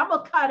 So yeah, I'm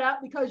gonna cut up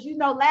because you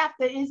know,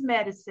 laughter is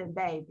medicine,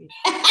 baby.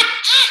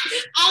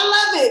 I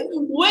love it.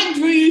 What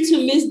drew you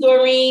to Miss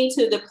Doreen,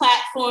 to the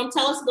platform?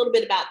 Tell us a little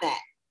bit about that.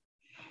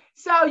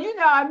 So, you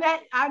know,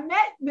 I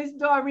met Miss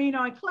Doreen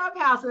on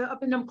Clubhouse,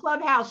 up in them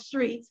Clubhouse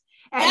streets.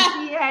 And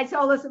she had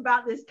told us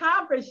about this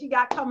conference she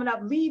got coming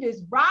up,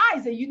 Leaders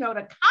Rising, you know,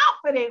 the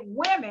confident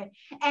women.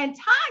 And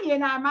Tanya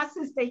and I, my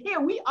sister here,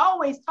 we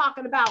always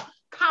talking about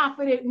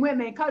confident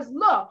women. Because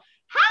look,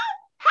 how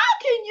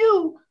can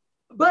you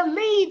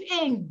believe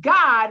in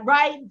God,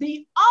 right?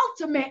 The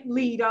ultimate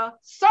leader,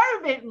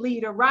 servant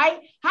leader, right?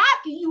 How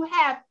can you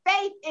have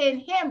faith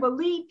in him,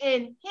 believe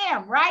in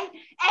him, right?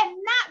 And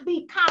not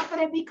be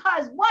confident,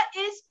 because what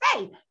is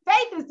faith?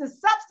 Faith is the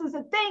substance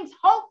of things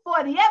hoped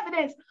for, the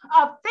evidence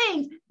of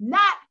things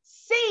not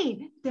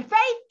seen. The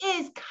faith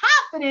is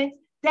confidence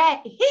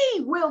that he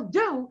will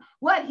do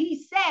what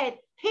he said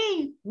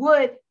he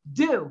would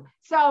do.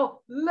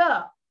 So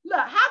look,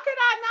 how could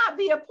I not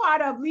be a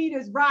part of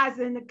Leaders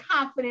Rising, the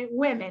confident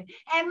women?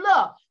 And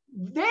look,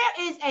 there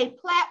is a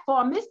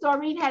platform. Miss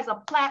Doreen has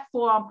a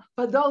platform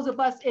for those of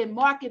us in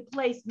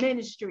marketplace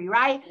ministry,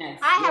 right?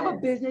 I have a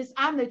business.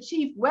 I'm the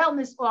chief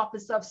wellness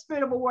officer of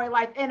Spirit of a Warrior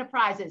Life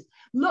Enterprises.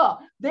 Look,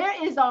 there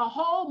is a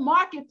whole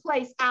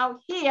marketplace out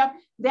here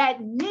that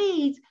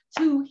needs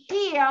to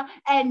hear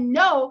and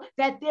know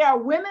that there are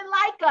women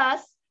like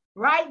us,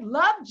 right?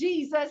 Love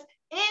Jesus,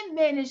 in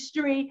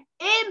ministry,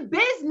 in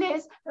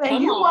business,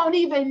 and you won't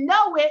even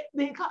know it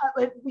because,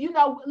 you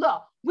know,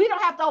 look, we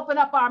don't have to open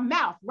up our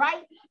mouth,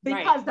 right?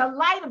 Because the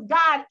light of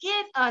God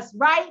in us,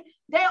 right?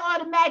 They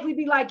automatically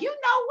be like, you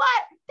know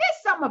what?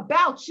 There's something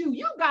about you.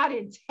 You got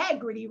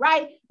integrity,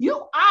 right?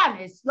 You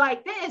honest.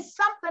 Like there's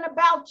something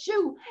about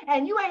you,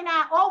 and you ain't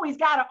not always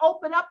got to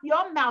open up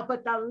your mouth,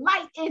 but the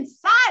light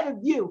inside of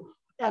you,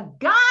 the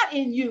God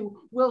in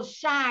you will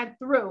shine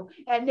through,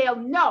 and they'll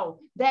know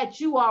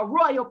that you are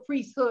royal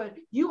priesthood.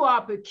 You are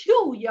a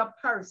peculiar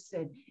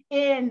person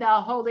in the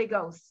Holy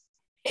Ghost.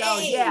 So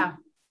yeah.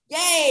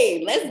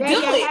 Yay, let's do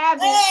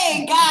it.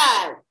 Hey,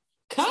 God.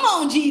 Come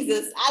on,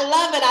 Jesus. I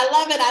love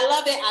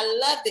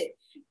it.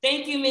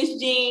 Thank you, Miss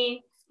Jean.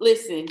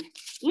 Listen,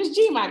 Miss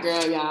Jean, my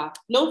girl, y'all.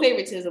 No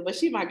favoritism, but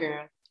she my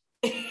girl.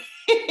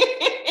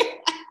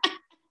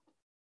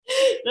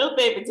 No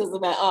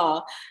favoritism at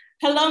all.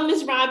 Hello,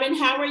 Miss Robin.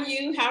 How are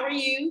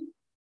you?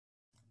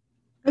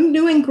 I'm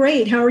doing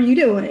great. How are you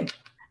doing?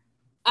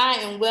 I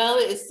am well.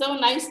 It's so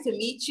nice to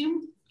meet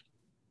you.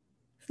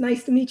 It's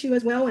nice to meet you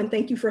as well, and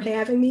thank you for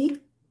having me.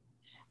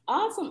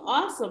 Awesome.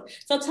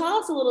 So tell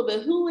us a little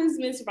bit, who is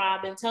Miss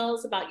Robin? Tell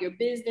us about your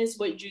business,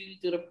 what drew you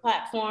to the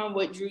platform,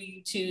 what drew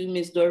you to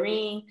Miss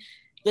Doreen.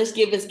 Let's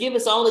give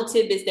us all the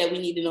tidbits that we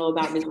need to know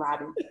about Miss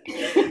Robin.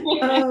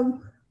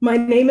 My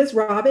name is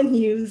Robin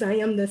Hughes. I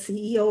am the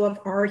CEO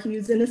of R.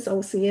 Hughes and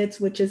Associates,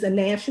 which is a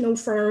national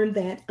firm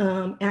that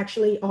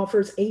actually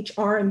offers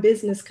HR and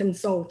business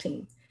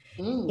consulting.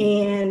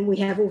 And we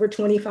have over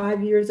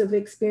 25 years of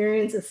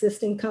experience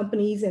assisting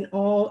companies in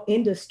all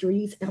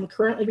industries. I'm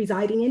currently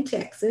residing in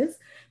Texas,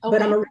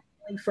 but I'm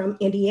originally from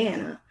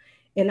Indiana.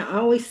 And I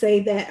always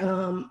say that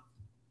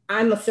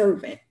I'm a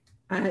servant.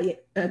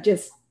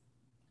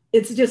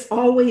 It's just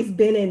always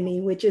been in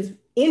me, which is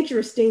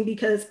interesting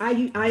because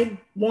I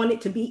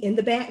wanted to be in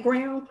the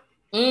background.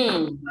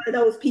 I'm one of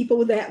those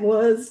people that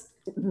was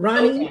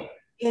running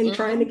and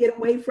trying to get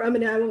away from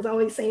it. And I was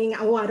always saying,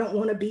 oh, I don't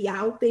want to be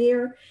out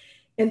there.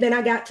 And then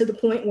I got to the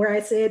point where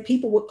I said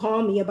people would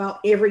call me about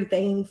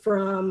everything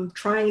from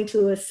trying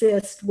to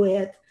assist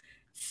with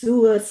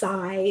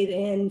suicide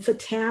and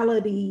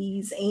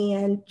fatalities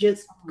and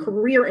just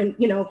career and,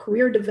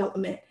 career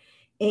development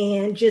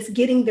and just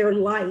getting their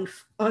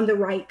life on the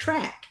right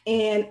track.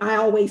 And I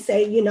always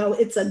say,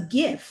 it's a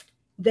gift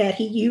that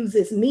he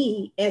uses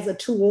me as a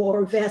tool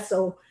or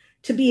vessel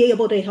to be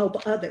able to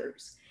help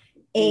others.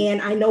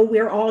 And I know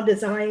we're all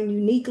designed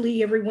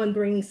uniquely. Everyone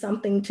brings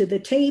something to the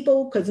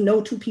table because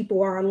no two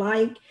people are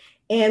alike.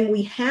 And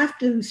we have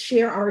to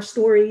share our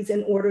stories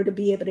in order to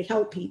be able to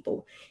help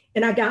people.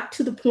 And I got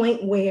to the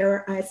point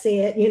where I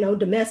said,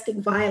 domestic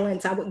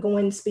violence, I would go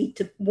and speak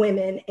to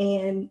women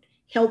and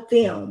help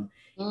them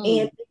and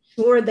make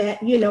sure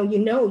that,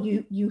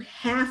 you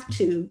have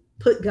to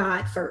put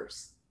God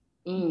first.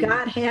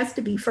 God has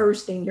to be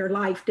first in your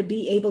life to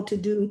be able to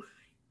do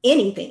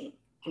anything.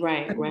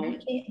 Right. You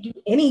can't do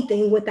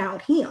anything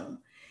without him.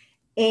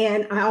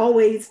 And I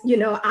always,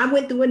 I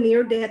went through a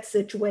near-death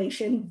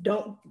situation.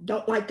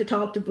 Don't like to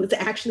talk to, was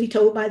actually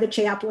told by the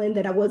chaplain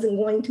that I wasn't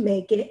going to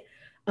make it.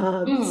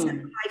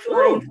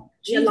 Lifeline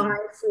alive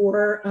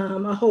for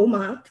a whole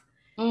month.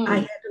 I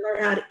had to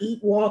learn how to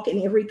eat, walk,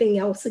 and everything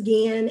else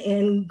again,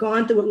 and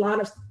gone through a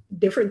lot of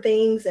different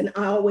things. And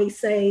I always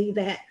say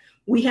that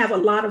we have a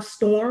lot of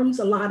storms,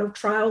 a lot of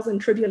trials and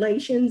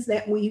tribulations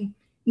that we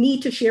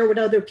need to share with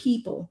other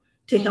people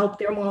to help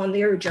them on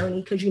their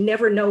journey, because you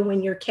never know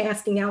when you're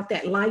casting out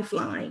that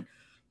lifeline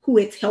who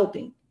it's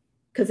helping,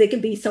 because it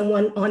could be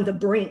someone on the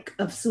brink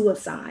of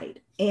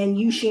suicide and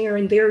you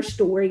sharing their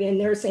story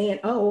and they're saying,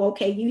 oh,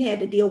 okay, you had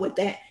to deal with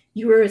that.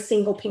 You were a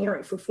single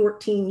parent for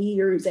 14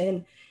 years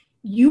and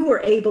you were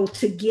able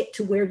to get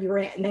to where you're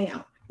at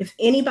now. If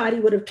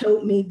anybody would have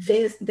told me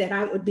this, that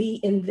I would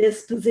be in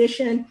this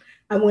position,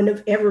 I wouldn't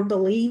have ever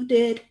believed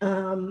it.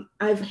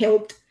 I've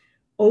had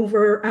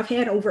over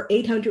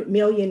 800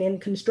 million in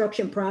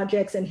construction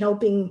projects and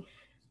helping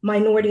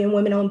minority and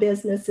women-owned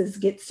businesses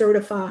get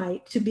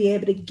certified to be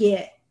able to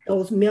get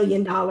those $1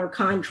 million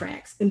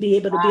contracts and be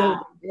able to build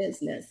a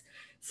business.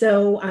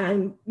 So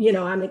I'm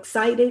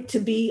excited to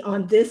be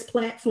on this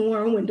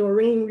platform. When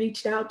Doreen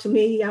reached out to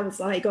me, I was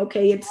like,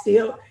 okay,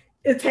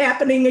 it's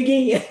happening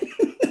again.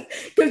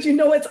 Because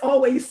it's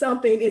always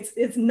something,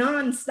 it's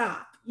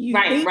nonstop. You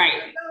think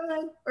you're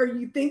done, or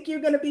you think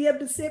you're going to be able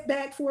to sit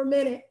back for a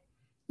minute,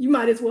 you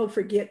might as well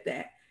forget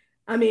that.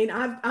 I mean,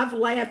 I've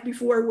laughed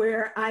before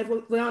where I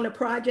was on a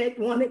project,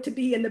 wanted to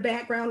be in the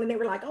background, and they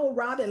were like, oh,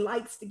 Robin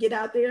likes to get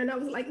out there. And I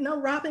was like,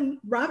 no, Robin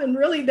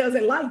really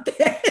doesn't like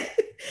that.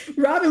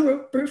 Robin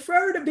would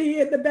prefer to be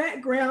in the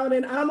background,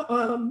 and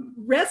I'm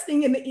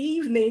resting in the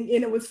evening.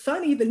 And it was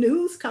funny, the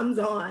news comes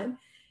on,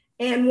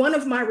 and one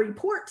of my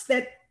reports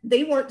that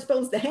they weren't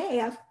supposed to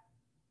have,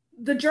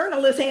 the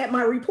journalist had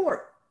my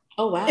report.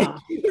 Oh, wow.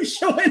 He was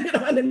showing it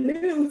on the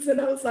news. And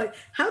I was like,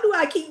 how do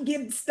I keep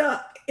getting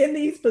stuck in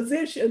these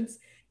positions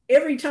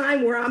every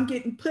time where I'm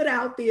getting put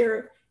out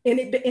there?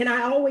 And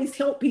I always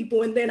help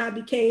people. And then I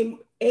became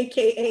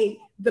AKA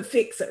the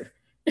fixer.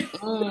 I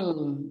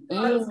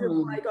was just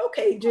like,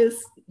 okay,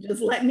 just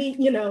let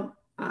me,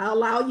 I'll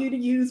allow you to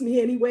use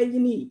me any way you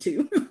need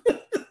to.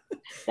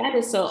 That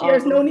is so awesome.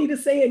 There's no need of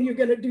saying you're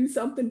going to do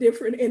something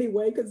different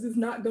anyway, because it's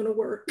not going to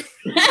work.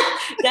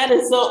 That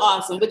is so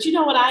awesome. But you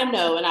know what I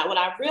know, and what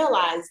I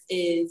realized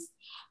is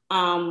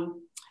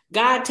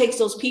God takes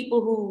those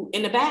people who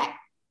in the back,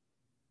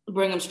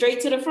 bring them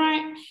straight to the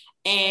front.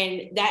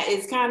 And that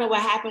is kind of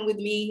what happened with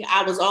me.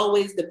 I was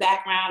always the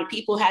background.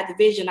 People had the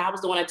vision. I was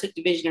the one that took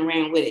the vision and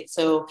ran with it.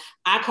 So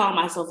I call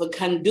myself a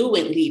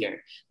conduit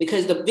leader,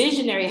 because the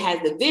visionary has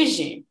the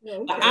vision,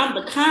 but I'm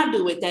the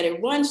conduit that it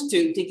runs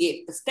to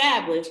get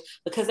established,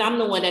 because I'm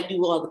the one that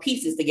do all the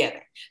pieces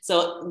together.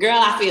 So girl,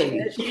 I feel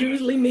you. That's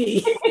usually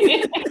me.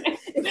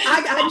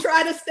 I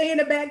try to stay in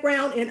the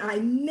background and I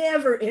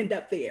never end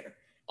up there.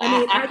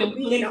 I could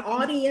be in an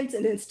audience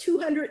and it's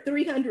 200,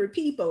 300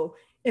 people.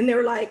 And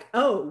they're like,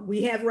 oh,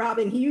 we have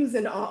Robin Hughes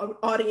in the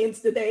audience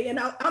today. And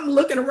I'm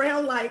looking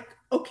around like,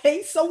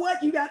 okay, so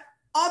what? You got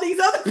all these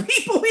other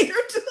people here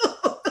too.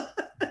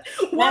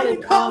 Why are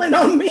you calling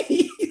on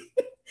me?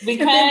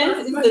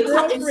 Because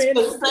it's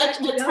for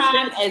such a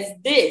time as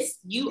this.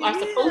 You are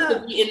supposed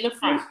to be in the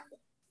front.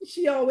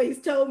 She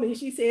always told me,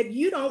 she said,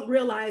 you don't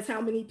realize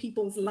how many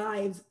people's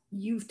lives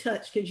you've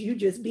touched because you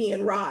just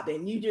being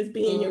Robin, you just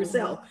being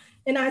yourself.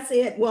 And I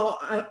said, well,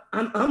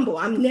 I'm humble.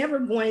 I'm never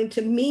going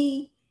to,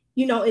 me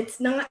it's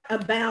not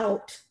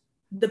about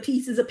the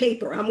pieces of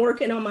paper. I'm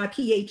working on my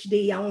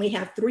PhD. I only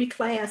have 3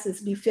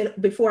 classes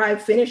before I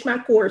finish my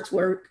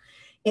coursework,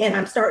 and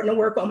I'm starting to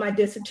work on my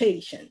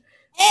dissertation.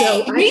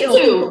 Hey, so me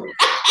too.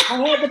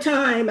 All the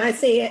time I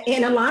say it,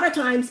 and a lot of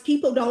times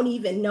people don't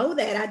even know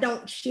that. I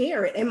don't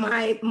share it, and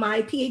my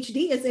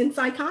PhD is in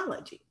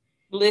psychology.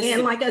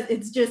 Listen. And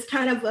it's just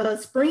kind of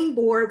a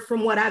springboard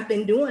from what I've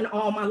been doing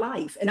all my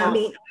life. And I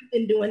mean, I've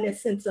been doing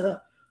this since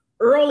a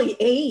early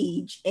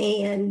age,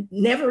 and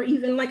never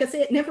even, like I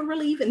said, never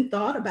really even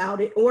thought about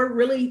it, or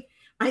really,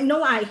 I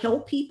know I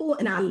help people,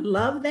 and I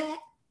love that,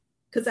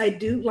 because I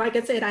do, like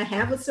I said, I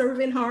have a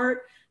servant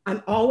heart.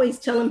 I'm always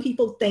telling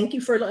people, thank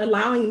you for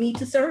allowing me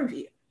to serve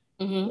you.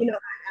 Mm-hmm.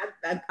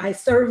 I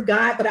serve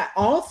God, but I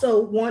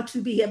also want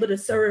to be able to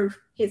serve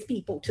his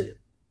people too.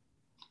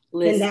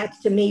 Listen. And that's,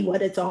 to me,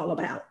 what it's all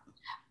about.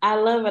 I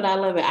love it.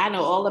 I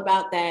know all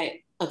about that.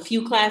 A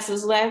few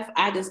classes left.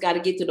 I just got to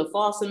get to the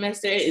fall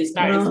semester and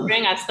start in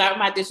spring. I start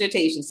my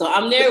dissertation. So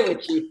I'm there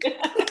with you.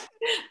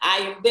 I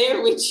am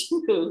there with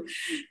you.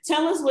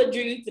 Tell us what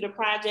drew you to the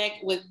project,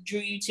 what drew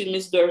you to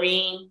Miss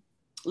Doreen.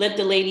 Let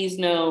the ladies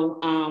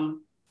know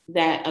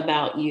that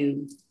about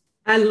you.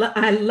 I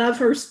love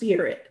her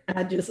spirit.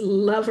 I just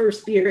love her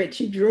spirit.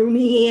 She drew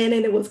me in,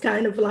 and it was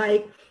kind of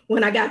like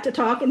when I got to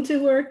talking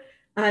to her,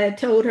 I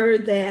told her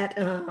that,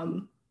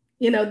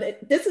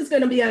 that this is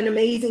going to be an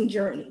amazing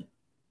journey.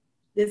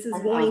 This is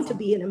going to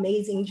be an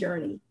amazing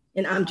journey.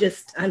 And I'm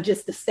just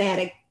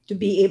ecstatic to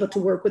be able to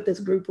work with this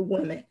group of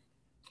women.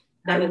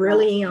 I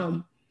really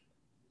am.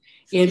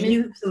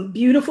 Some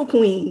beautiful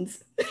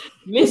queens.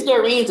 Miss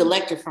Doreen's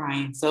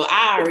electrifying, so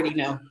I already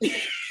know.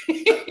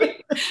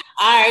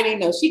 I already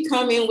know. She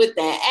come in with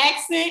that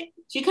accent.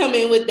 She come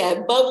in with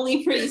that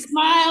bubbly, pretty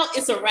smile.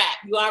 It's a wrap.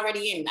 You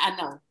already in. I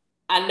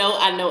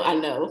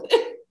know.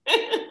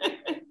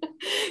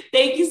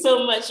 Thank you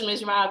so much,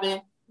 Miss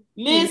Robin.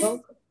 Miss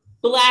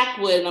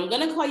Blackwood, I'm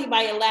going to call you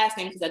by your last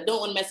name because I don't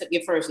want to mess up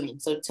your first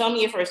name. So tell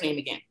me your first name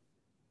again.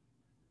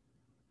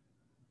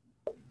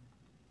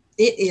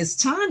 It is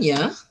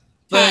Tanya,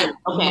 but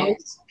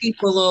most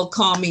people will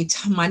call me,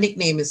 my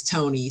nickname is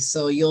Tony.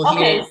 So you'll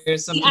hear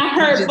some. I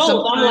heard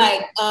both. I'm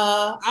like,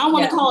 I don't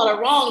want to call it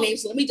a wrong name.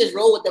 So let me just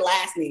roll with the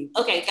last name.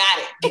 Okay, got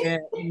it. Yeah,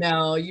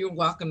 no, you're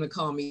welcome to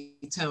call me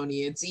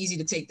Tony. It's easy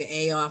to take the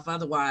A off.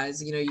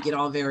 Otherwise, you get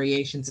all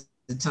variations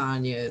of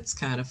Tanya. It's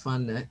kind of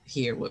fun to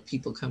hear what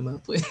people come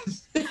up with.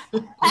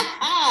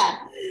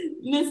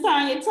 Miss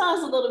Tanya, tell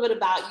us a little bit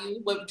about you.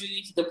 What drew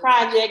you to the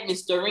project,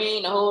 Miss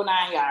Doreen, the whole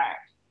 9 yards.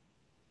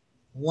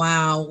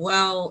 Wow.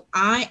 Well,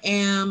 I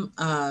am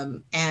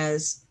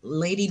as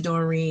Lady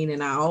Doreen,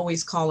 and I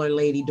always call her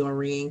Lady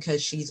Doreen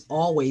because she's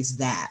always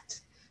that.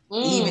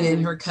 Even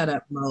in her cut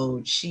up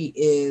mode, she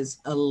is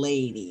a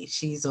lady.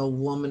 She's a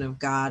woman of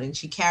God, and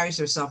she carries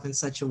herself in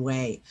such a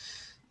way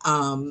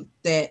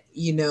that,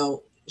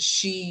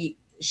 she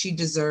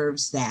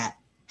deserves that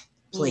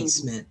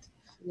placement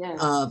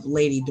of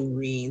Lady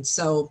Doreen.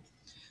 So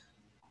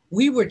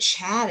we were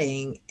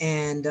chatting,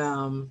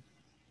 and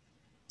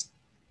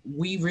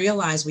we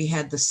realized we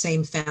had the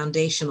same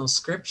foundational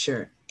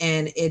scripture,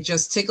 and it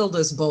just tickled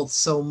us both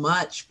so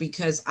much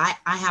because I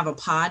have a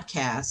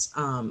podcast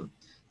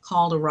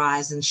called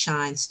Arise and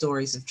Shine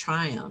Stories of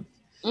Triumph.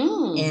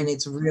 And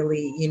it's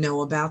really,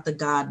 about the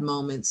God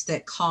moments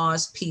that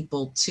cause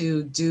people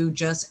to do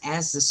just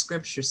as the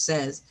scripture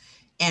says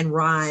and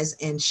rise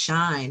and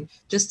shine,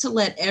 just to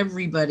let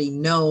everybody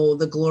know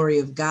the glory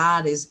of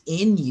God is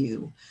in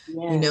you.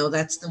 Yeah.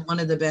 That's one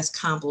of the best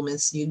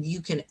compliments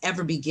you can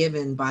ever be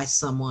given by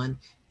someone,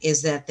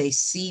 is that they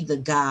see the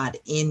God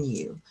in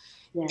you.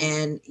 Yeah.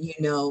 And,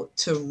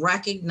 to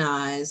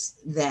recognize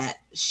that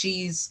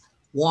she's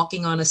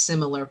walking on a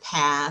similar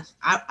path,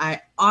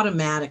 I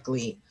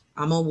automatically,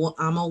 I'm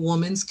a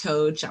woman's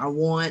coach. I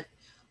want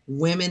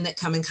women that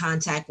come in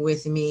contact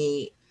with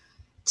me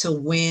to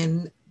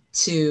win,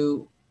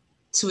 to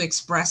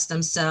express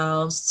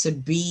themselves, to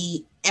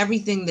be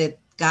everything that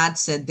God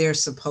said they're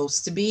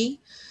supposed to be.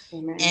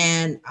 Amen.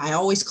 And I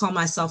always call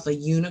myself a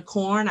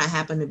unicorn. I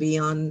happen to be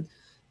on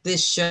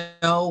this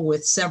show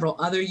with several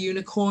other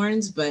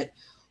unicorns, but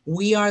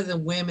we are the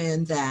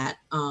women that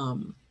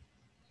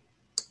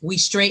we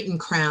straighten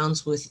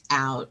crowns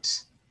without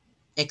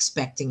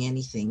expecting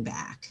anything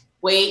back.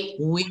 Wait.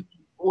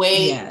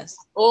 Yes.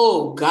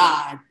 Oh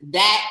God,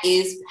 that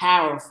is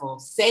powerful.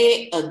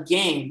 Say it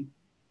again.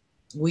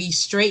 We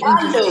straighten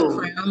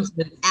crowns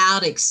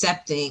without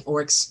accepting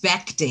or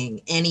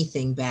expecting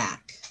anything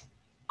back.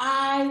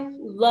 I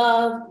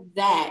love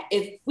that.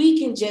 If we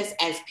can just,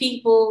 as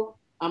people,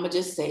 I'm gonna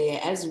just say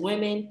it, as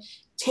women,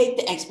 take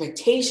the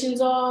expectations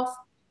off,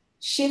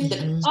 shift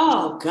the,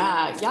 oh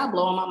God, y'all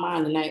blowing my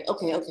mind tonight.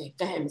 Okay, go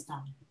ahead, Ms.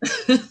 Tommy.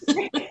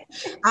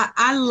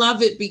 I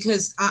love it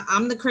because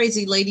I'm the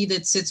crazy lady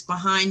that sits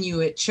behind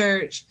you at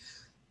church,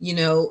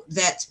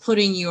 that's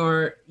putting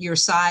your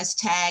size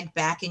tag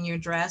back in your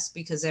dress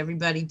because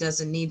everybody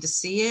doesn't need to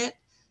see it.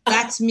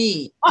 That's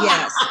me.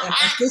 Yes. And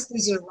my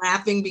sisters are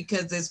laughing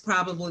because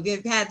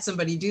they've had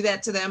somebody do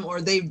that to them,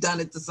 or they've done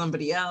it to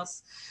somebody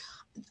else.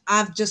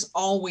 I've just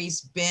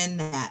always been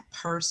that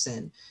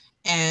person.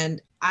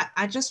 And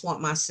I just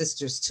want my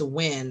sisters to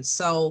win.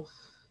 So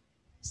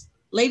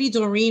Lady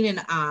Doreen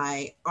and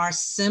I are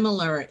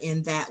similar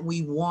in that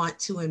we want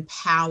to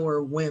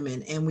empower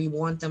women and we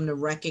want them to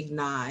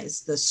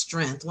recognize the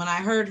strength. When I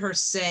heard her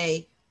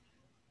say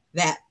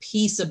that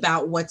piece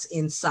about what's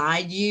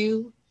inside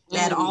you,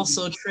 that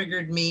also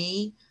triggered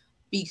me,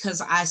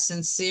 because I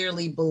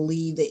sincerely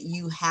believe that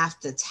you have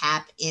to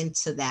tap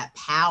into that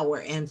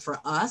power. And for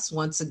us,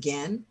 once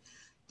again,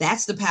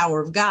 that's the power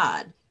of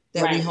God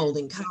that we hold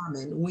in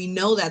common. We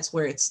know that's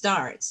where it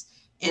starts.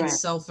 And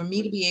so for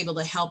me to be able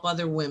to help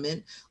other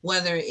women,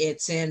 whether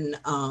it's in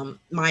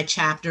my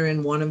chapter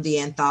in one of the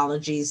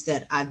anthologies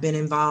that I've been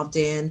involved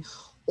in,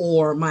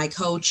 or my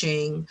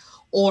coaching,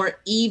 or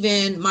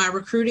even my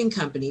recruiting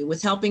company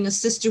with helping a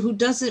sister who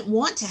doesn't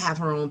want to have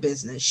her own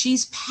business.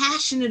 She's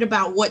passionate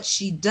about what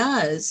she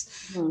does.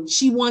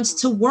 She wants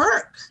to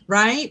work,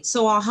 right?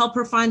 So I'll help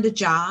her find a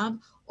job,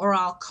 or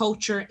I'll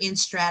coach her in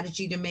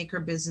strategy to make her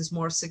business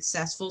more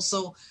successful.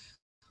 So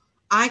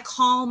I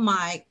call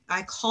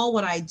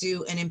what I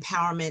do an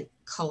empowerment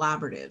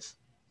collaborative.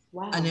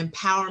 Wow. An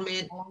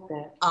empowerment,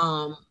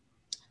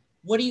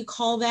 what do you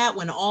call that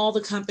when all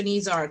the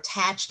companies are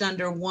attached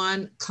under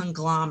one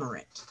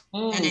conglomerate?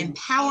 An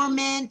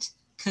empowerment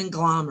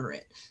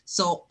conglomerate.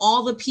 So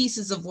all the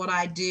pieces of what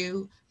I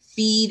do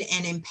feed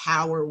and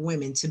empower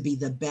women to be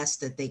the best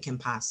that they can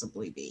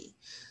possibly be.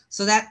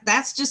 So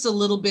that's just a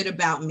little bit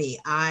about me.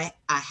 I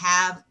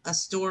have a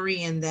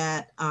story in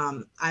that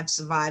I've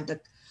survived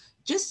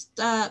just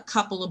a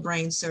couple of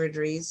brain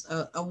surgeries,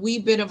 a wee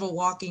bit of a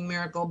walking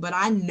miracle, but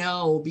I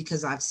know,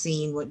 because I've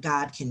seen what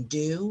God can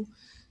do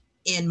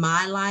in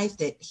my life,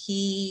 that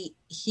he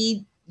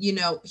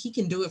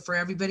can do it for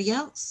everybody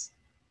else.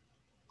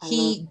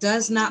 He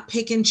does not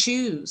pick and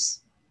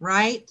choose,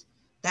 right?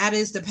 That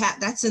is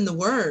that's in the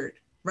word,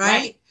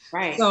 right?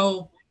 Right.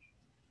 So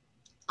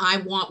I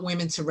want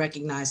women to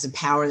recognize the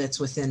power that's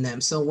within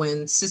them. So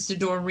when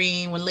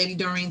Lady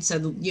Doreen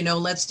said,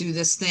 let's do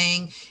this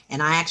thing,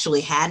 and I actually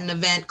had an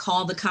event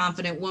called The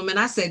Confident Woman,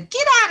 I said,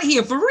 get out of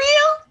here, for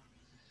real?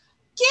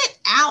 Get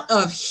out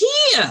of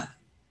here.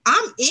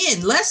 I'm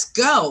in. Let's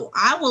go.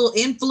 I will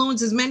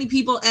influence as many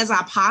people as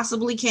I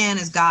possibly can,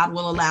 as God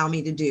will allow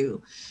me to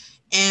do.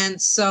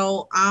 And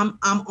so I'm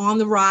on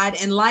the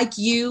ride. And like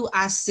you,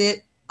 I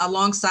sit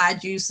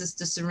alongside you,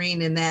 Sister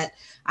Serene, in that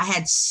I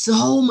had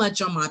so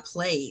much on my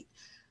plate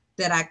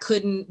that I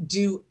couldn't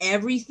do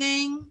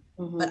everything,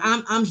 but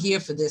I'm here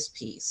for this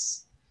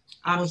piece.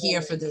 I'm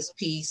here for this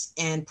piece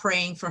and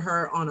praying for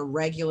her on a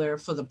regular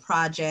for the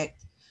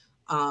project.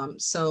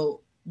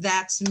 So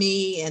that's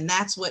me. And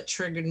that's what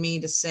triggered me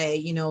to say,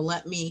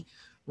 let me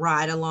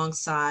ride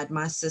alongside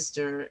my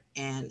sister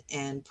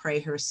and pray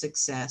her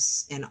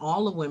success, and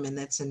all the women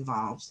that's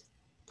involved,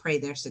 pray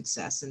their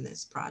success in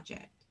this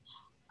project.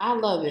 I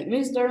love it.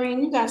 Miss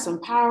Doreen, you got some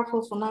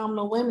powerful,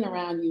 phenomenal women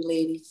around you,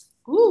 ladies.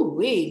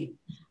 Woo-wee.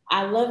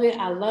 I love it.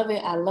 I love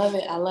it. I love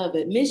it. I love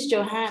it. Miss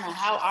Johanna,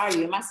 how are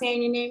you? Am I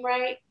saying your name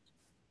right?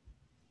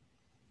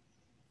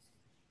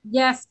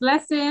 Yes,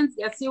 blessings.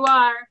 Yes, you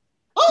are.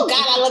 Oh,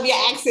 God, I love your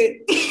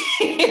accent.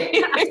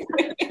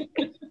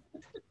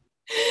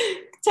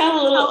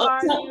 How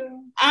are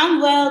you?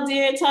 I'm well,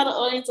 dear. Tell the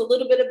audience a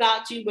little bit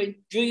about you, what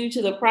drew you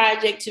to the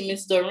project, to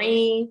Miss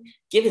Doreen.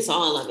 Give us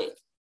all of it.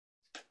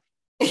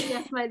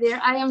 Yes, my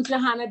dear. I am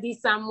Johanna D.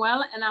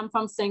 Samuel, and I'm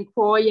from St.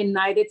 Croix,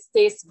 United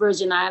States,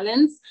 Virgin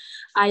Islands.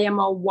 I am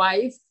a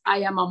wife, I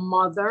am a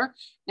mother,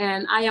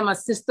 and I am a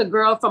sister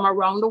girl from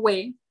around the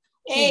way.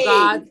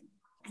 Hey.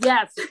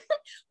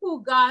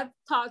 Who God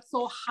thought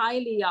so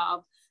highly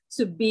of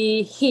to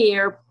be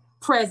here,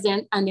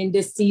 present, and in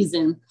this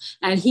season.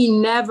 And he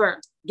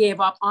never gave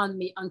up on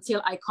me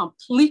until I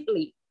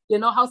completely,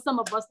 how some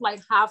of us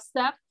like half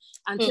step,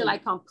 until I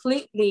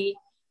completely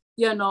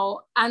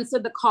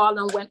answered the call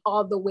and went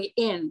all the way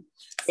in.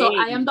 So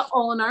I am the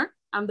owner.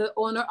 I'm the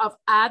owner of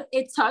Add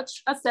a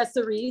Touch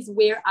Accessories,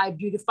 where I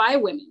beautify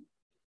women.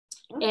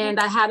 Okay. And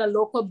I had a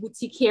local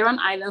boutique here on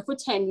Island for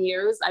 10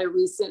 years. I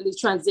recently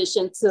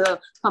transitioned to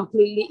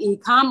completely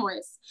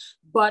e-commerce.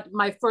 But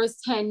my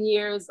first 10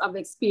 years of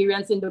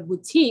experience in the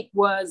boutique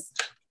was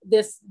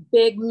this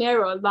big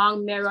mirror,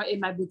 long mirror in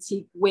my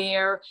boutique,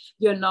 where,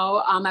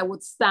 I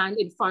would stand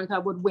in front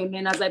of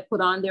women as I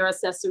put on their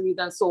accessories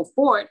and so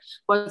forth.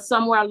 But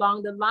somewhere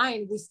along the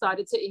line, we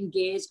started to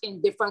engage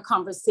in different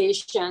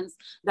conversations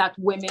that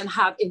women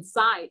have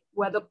inside,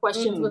 whether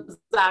questions was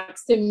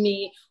asked to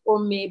me, or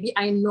maybe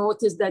I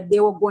noticed that they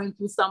were going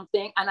through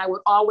something, and I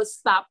would always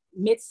stop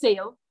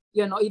mid-sale,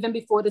 even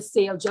before the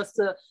sale, just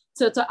to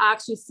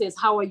ask you, sis,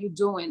 how are you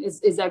doing?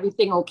 Is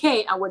everything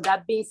okay? And with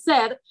that being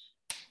said,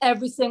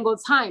 every single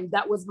time,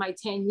 that was my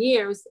 10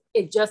 years,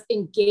 it just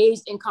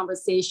engaged in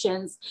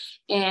conversations.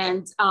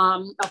 And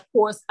of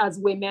course, as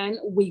women,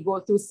 we go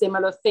through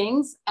similar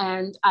things.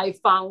 And I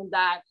found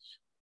that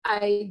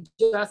I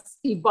just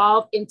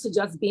evolved into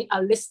just being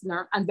a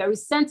listener and very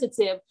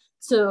sensitive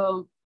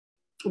to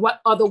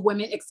what other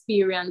women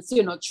experience,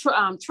 you know,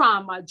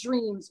 trauma,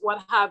 dreams,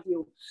 what have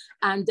you.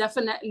 And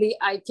definitely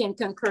I can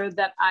concur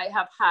that I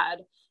have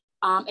had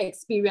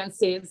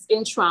experiences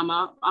in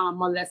trauma,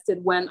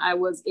 molested when I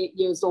was 8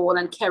 years old,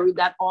 and carried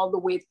that all the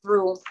way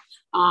through,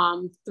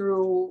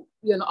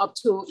 you know, up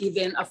to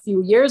even a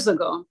few years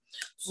ago.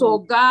 So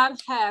God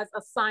has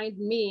assigned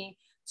me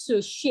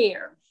to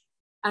share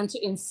and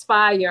to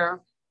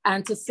inspire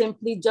and to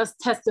simply just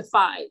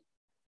testify.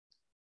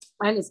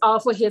 And it's all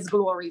for his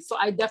glory. So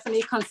I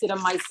definitely consider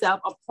myself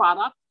a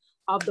product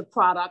of the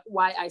product.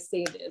 Why I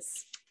say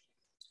this.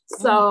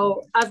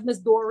 So as Ms.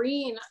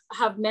 Doreen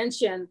have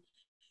mentioned,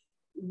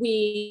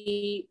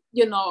 we,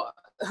 you know,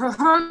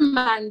 her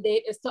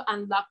mandate is to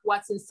unlock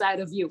what's inside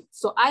of you.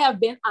 So I have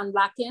been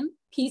unlocking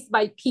piece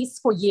by piece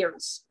for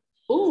years.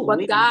 Ooh,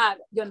 but God,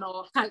 you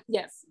know,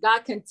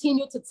 God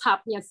continued to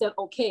tap me and said,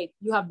 okay,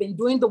 you have been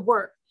doing the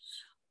work.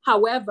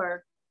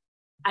 However,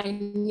 I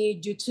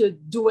need you to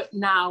do it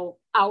now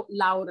out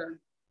louder.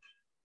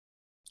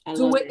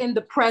 Do it in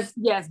the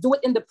do it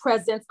in the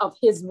presence of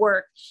his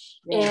work.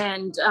 Yeah.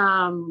 And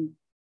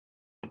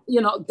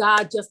you know,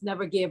 God just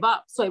never gave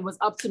up. So it was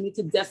up to me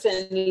to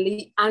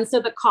definitely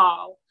answer the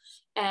call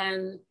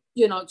and,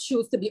 you know,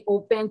 choose to be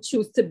open,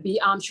 choose to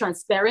be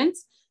transparent.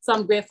 So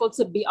I'm grateful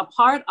to be a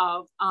part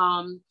of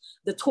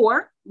the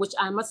tour, which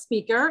I'm a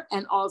speaker,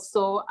 and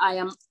also I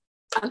am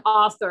an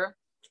author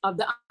of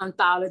the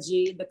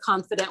anthology, The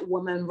Confident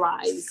Woman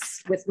Rise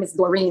with Miss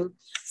Doreen.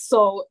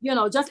 So, you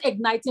know, just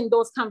igniting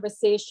those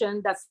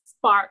conversations that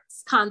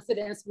sparks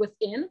confidence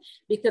within,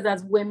 because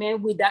as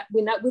women, we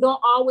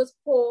don't always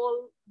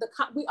hold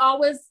we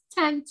always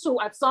tend to,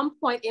 at some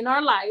point in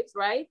our lives,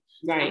 right?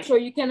 Right. I'm sure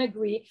you can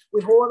agree.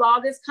 We hold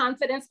all this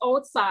confidence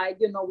outside,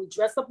 you know, we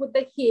dress up with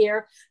the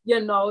hair, you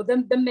know,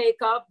 the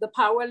makeup, the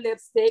power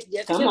lipstick,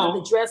 you know,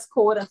 the dress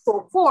code and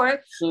so forth,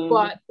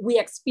 but we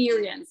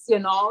experience, you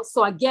know.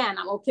 So again,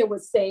 I'm okay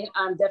with saying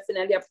I'm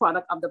definitely a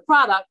product of the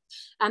product.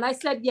 And I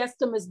said yes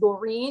to Ms.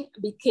 Doreen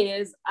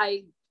because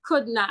I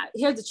could not,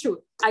 here's the truth,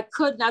 I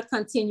could not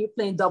continue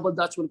playing double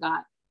dutch with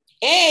God.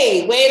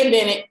 Hey, wait a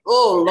minute.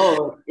 Oh,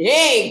 Lord.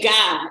 Hey,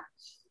 God.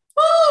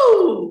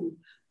 Woo!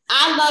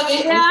 I love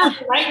it. Yeah.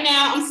 Right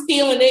now, I'm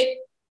stealing it.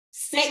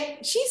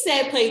 She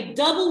said play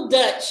double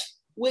dutch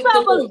with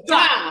double the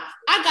dutch.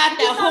 I got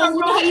that whole, you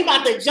know how you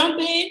about to jump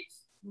in?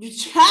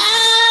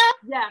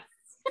 Yes.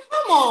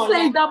 Come on.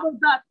 Playing double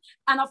dutch.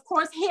 And of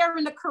course, here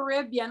in the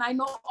Caribbean, I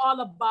know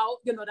all about,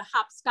 you know, the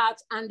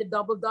hopscotch and the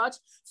double dutch.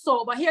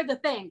 So, but here's the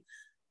thing.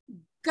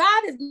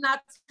 God is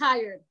not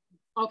tired,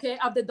 okay,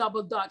 of the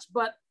double dutch,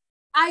 but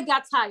I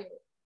got tired.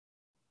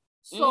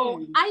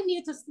 So I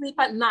need to sleep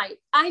at night.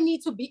 I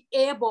need to be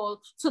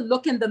able to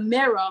look in the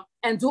mirror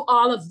and do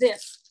all of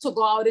this to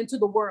go out into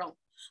the world.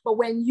 But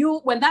when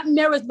that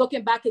mirror is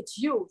looking back at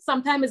you,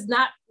 sometimes it's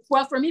not,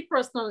 well, for me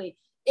personally,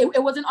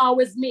 it wasn't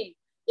always me.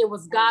 It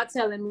was God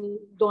telling me,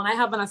 don't I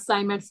have an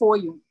assignment for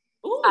you?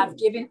 Ooh. I've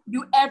given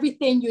you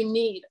everything you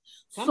need.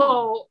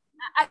 So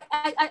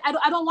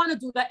I don't want to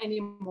do that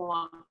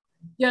anymore.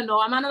 You know,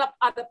 I'm at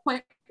a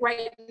point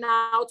right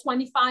now,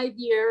 25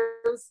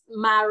 years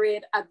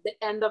married at the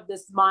end of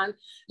this month.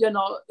 You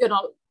know,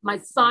 my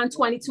son,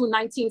 22,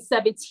 19,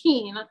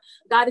 17,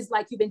 God is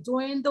like, you've been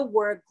doing the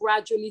work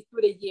gradually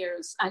through the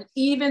years. And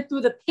even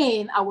through the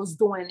pain, I was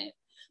doing it.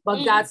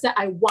 But God said,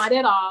 I want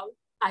it all.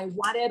 I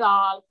want it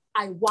all.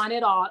 I want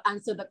it all.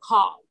 Answer the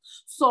call.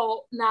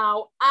 So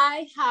now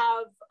I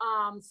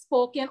have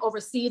spoken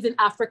overseas in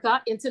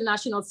Africa,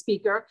 international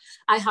speaker.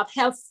 I have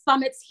held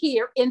summits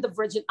here in the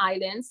Virgin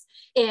Islands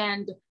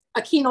and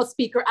a keynote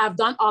speaker. I've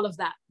done all of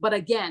that. But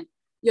again,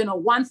 you know,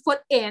 1 foot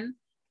in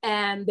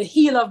and the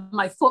heel of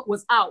my foot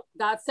was out.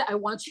 God said, I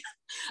want you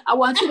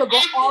to go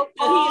all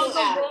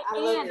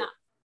the way in.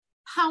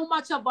 How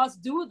much of us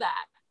do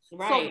that?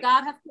 Right. So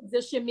God has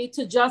positioned me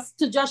to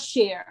just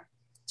share,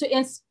 to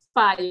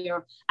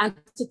inspire, and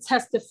to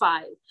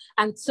testify,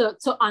 and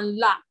to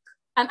unlock.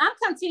 And I'm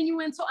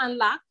continuing to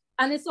unlock,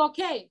 and it's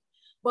okay.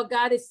 But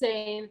God is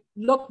saying,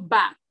 look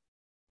back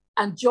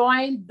and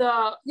join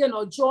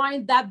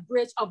that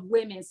bridge of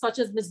women such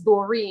as Miss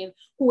Doreen,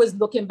 who is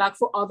looking back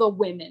for other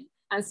women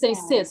and saying,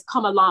 sis,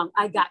 come along,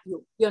 I got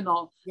you. You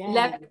know,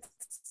 let's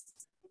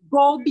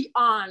go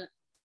beyond.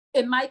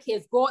 In my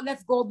case,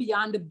 let's go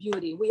beyond the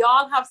beauty. We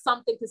all have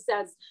something to say.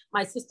 As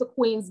my sister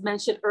Queens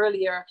mentioned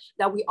earlier,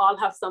 that we all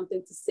have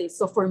something to say.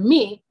 So for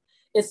me,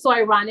 it's so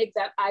ironic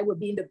that I would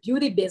be in the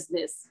beauty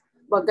business,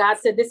 but God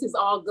said, this is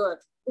all good.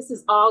 This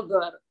is all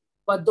good.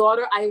 But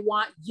daughter, I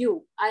want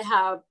you. I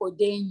have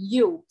ordained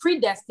you,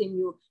 predestined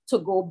you to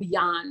go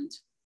beyond.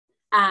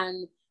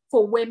 And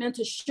for women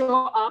to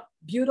show up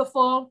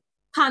beautiful,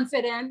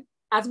 confident,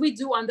 as we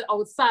do on the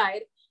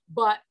outside,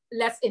 but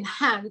let's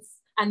enhance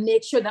and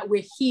make sure that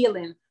we're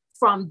healing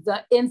from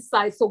the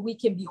inside so we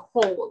can be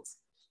whole.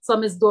 So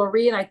Ms.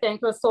 Doreen, I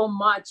thank her so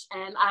much.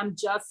 And I'm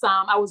just,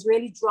 I was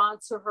really drawn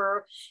to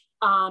her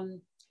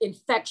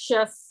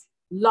infectious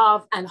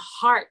love and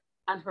heart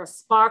and her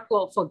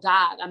sparkle for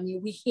God. I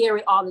mean, we hear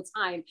it all the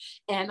time.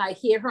 And I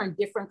hear her in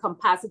different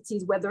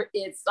capacities, whether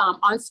it's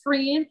on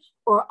screen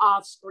or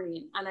off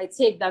screen. And I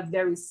take that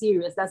very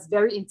serious. That's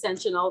very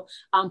intentional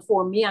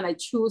for me. And I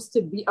choose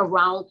to be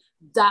around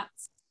that,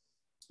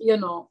 you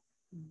know,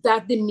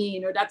 that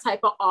demeanor, that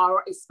type of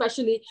aura,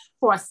 especially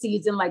for a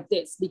season like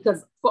this.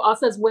 Because for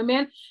us as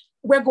women,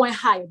 we're going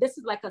higher. This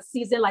is like a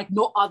season like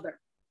no other.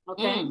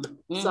 Okay.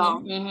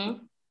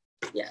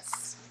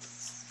 Yes.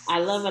 I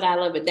love it. I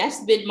love it.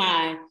 That's been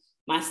my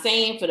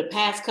saying for the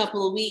past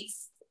couple of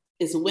weeks,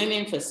 is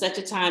women for such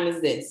a time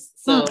as this.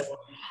 So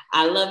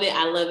I love it.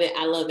 I love it.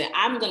 I love it.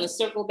 I'm going to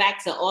circle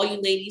back to all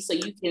you ladies so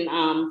you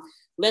can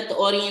let the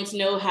audience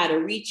know how to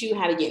reach you,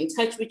 how to get in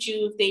touch with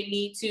you if they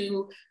need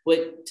to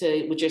with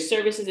your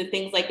services and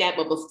things like that.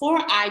 But before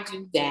I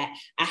do that,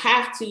 I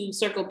have to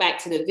circle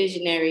back to the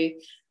visionary,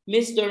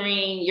 Miss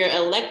Doreen, your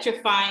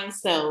electrifying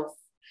self,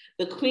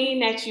 the queen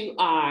that you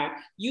are.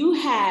 You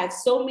have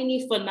so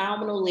many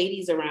phenomenal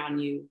ladies around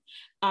you.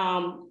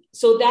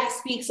 So that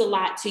speaks a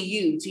lot to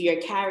you, to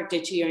your character,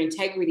 to your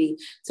integrity,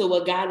 to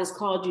what God has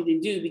called you to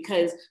do.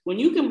 Because when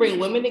you can bring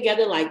women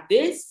together like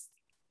this,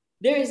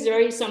 there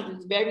is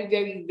something very,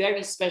 very,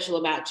 very special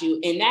about you.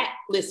 And that,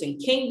 listen,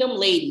 kingdom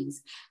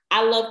ladies,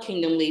 I love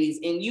kingdom ladies,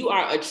 and you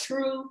are a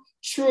true,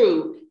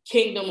 true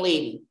kingdom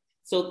lady.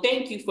 So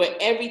thank you for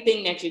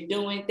everything that you're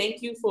doing.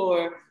 Thank you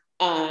for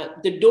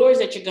the doors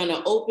that you're going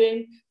to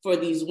open for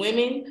these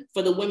women,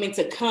 for the women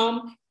to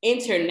come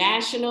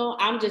international.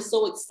 I'm just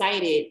so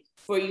excited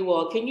for you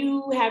all. Can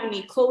you have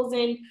any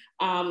closing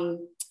words,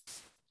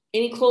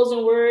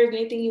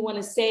 anything you want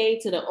to say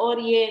to the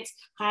audience,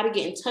 how to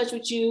get in touch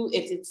with you?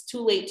 If it's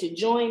too late to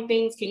join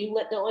things, can you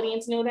let the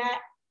audience know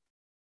that?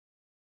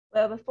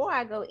 Well, before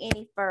I go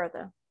any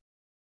further,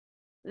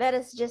 let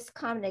us just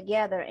come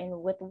together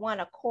and with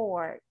one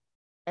accord,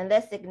 and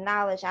let's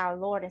acknowledge our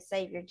Lord and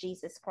Savior,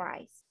 Jesus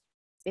Christ.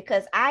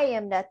 Because I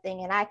am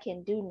nothing and I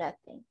can do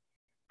nothing.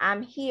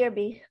 I'm here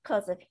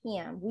because of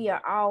him. We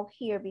are all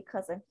here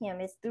because of him.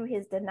 It's through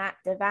his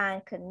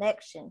divine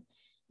connection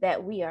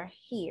that we are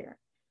here.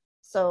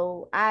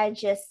 So I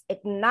just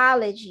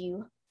acknowledge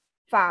you,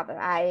 Father.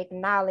 I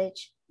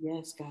acknowledge.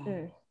 Yes,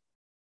 God.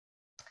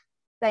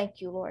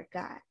 Thank you, Lord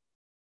God.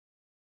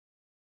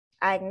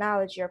 I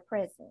acknowledge your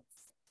presence.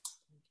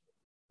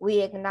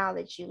 We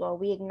acknowledge you, Lord.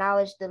 We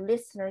acknowledge the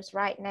listeners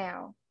right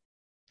now.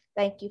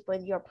 Thank you for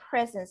your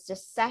presence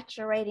just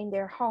saturating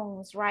their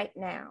homes right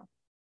now.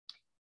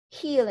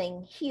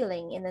 Healing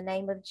in the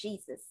name of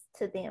Jesus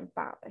to them,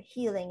 Father.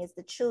 Healing is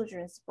the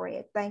children's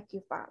bread. Thank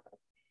you, Father.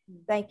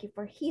 Thank you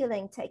for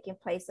healing taking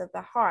place of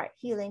the heart,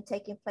 healing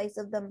taking place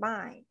of the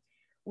mind.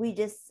 We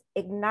just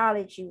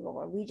acknowledge you,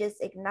 Lord. We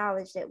just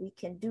acknowledge that we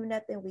can do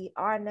nothing. We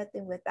are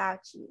nothing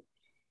without you.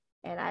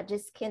 And I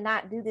just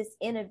cannot do this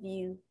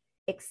interview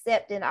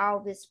accepting all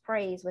this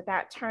praise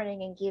without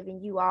turning and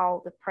giving you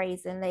all the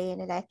praise and laying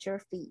it at your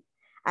feet.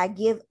 I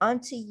give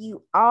unto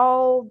you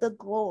all the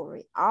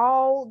glory,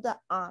 all the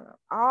honor,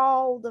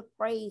 all the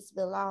praise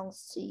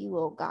belongs to you,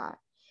 oh God.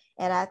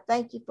 And I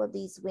thank you for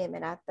these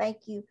women. I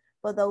thank you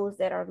for those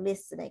that are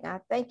listening.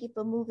 I thank you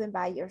for moving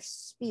by your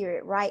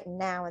spirit right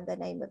now in the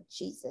name of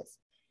Jesus.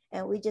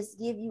 And we just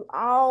give you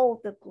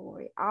all the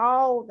glory,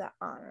 all the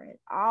honor, and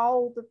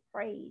all the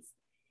praise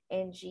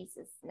in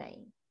Jesus'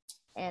 name.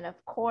 And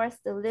of course,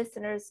 the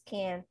listeners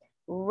can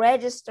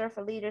register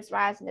for Leaders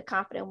Rising the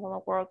Confident Woman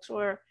World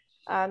Tour.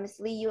 Ms.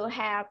 Lee, you'll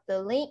have the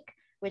link,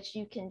 which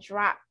you can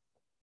drop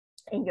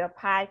in your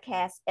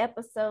podcast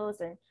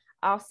episodes. And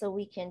also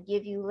we can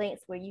give you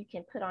links where you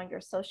can put on your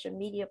social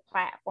media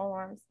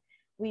platforms.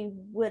 We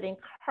would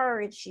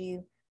encourage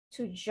you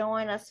to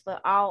join us for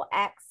all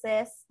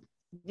access.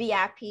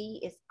 VIP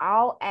is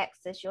all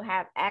access. You'll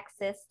have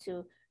access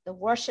to the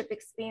worship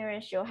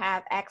experience. You'll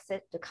have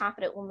access to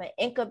Confident Woman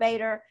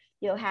Incubator.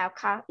 You'll have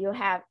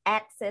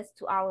access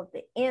to all of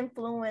the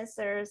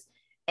influencers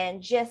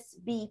and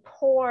just be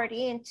poured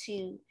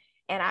into.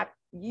 And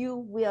you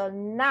will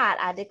not,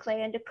 I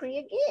declare and decree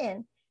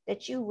again,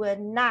 that you will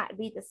not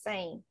be the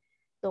same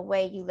the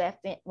way you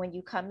left it when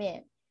you come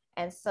in.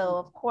 And so,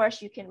 of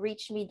course, you can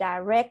reach me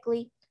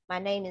directly. My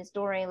name is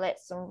Doreen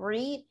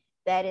Reid.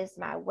 That is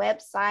my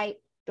website.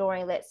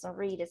 Doreen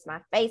Reid is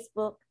my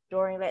Facebook.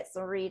 Doreen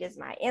Reid is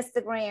my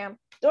Instagram.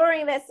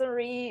 Doreen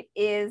Reid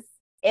is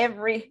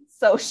every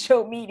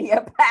social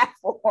media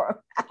platform.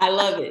 I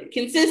love it.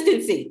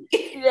 Consistency.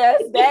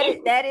 Yes,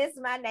 that is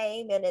my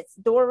name, and it's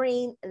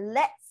Doreen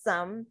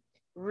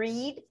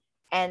Reid.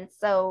 And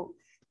so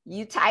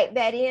you type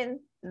that in,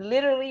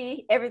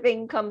 literally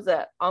everything comes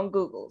up on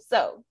Google.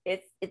 So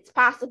it's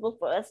possible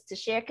for us to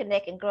share,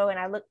 connect, and grow. And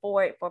I look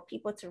forward for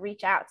people to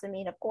reach out to me.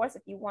 And of course,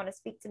 if you want to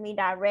speak to me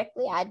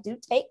directly, I do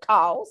take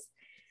calls.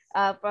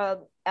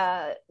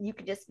 You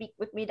can just speak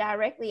with me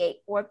directly,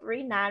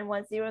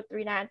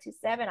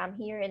 843-910-3927. I'm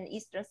here in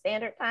Eastern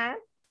Standard Time.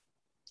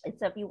 And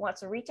so if you want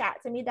to reach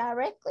out to me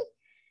directly,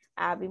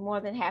 I'll be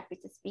more than happy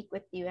to speak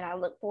with you. And I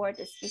look forward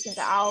to speaking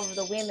to all of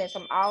the women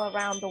from all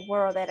around the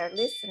world that are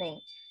listening.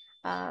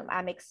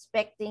 I'm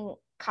expecting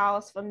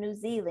calls from New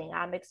Zealand.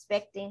 I'm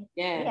expecting,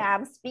 Yes. yeah,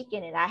 I'm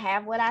speaking it. I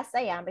have what I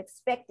say. I'm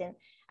expecting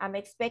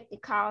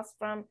calls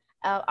from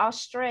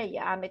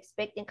Australia. I'm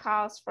expecting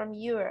calls from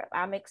Europe.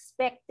 I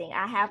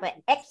have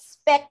an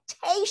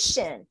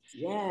expectation.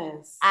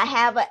 Yes. I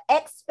have an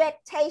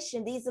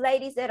expectation. These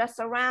ladies that are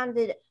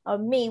surrounded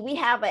of me, we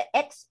have an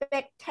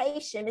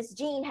expectation. Miss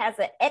Jean has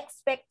an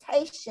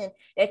expectation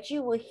that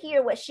you will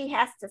hear what she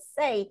has to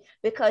say,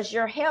 because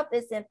your health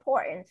is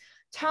important.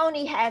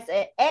 Tony has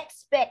an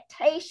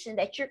expectation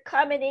that you're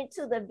coming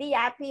into the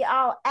VIP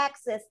all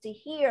access to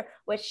hear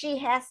what she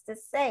has to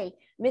say.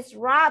 Miss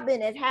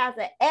Robin, it has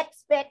an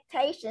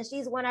expectation.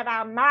 She's one of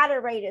our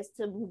moderators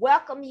to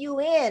welcome you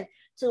in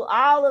to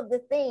all of the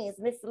things.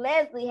 Miss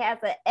Leslie has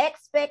an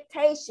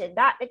expectation.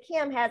 Dr.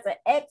 Kim has an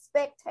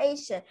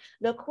expectation.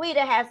 Laquita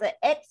has an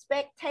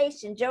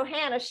expectation.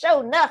 Johanna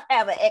sure enough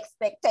have an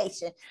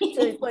expectation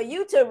for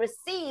you to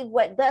receive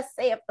what thus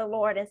saith the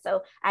Lord. And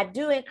so I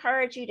do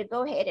encourage you to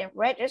go ahead and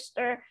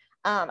register.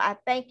 I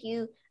thank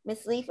you,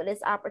 Miss Lee, for this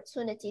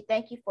opportunity.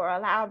 Thank you for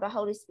allowing the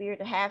Holy Spirit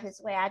to have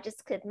his way. I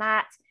just could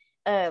not,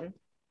 I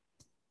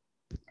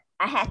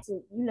had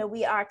to,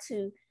 we are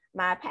to,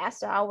 my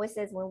pastor always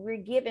says, when we're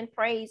giving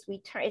praise, we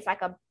turn, it's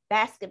like a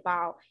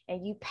basketball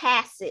and you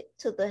pass it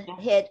to the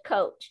head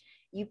coach.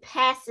 You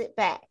pass it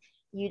back.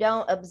 You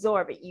don't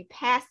absorb it. You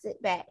pass it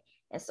back.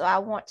 And so I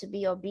want to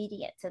be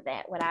obedient to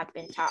that, what I've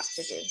been taught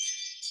to do.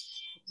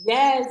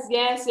 Yes.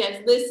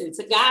 Listen,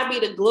 to God be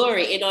the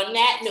glory. And on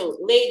that note,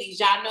 ladies,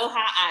 y'all know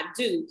how I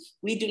do.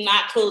 We do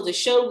not close the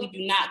show. We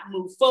do not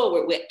move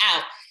forward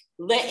without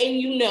letting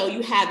you know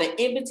you have an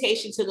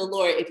invitation to the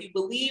Lord. If you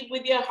believe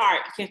with your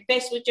heart,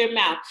 confess with your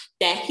mouth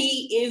that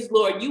he is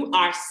Lord, you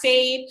are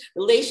saved.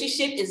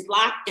 Relationship is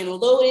locked and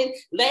loaded.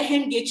 Let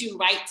him get you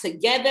right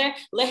together.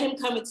 Let him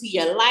come into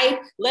your life.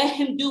 Let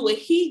him do what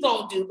he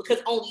gonna do,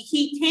 because only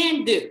he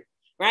can do.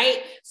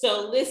 Right?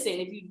 So listen,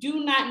 if you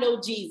do not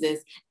know Jesus,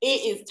 it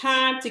is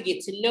time to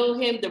get to know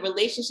him. The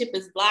relationship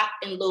is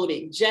locked and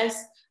loaded.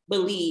 Just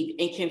believe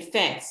and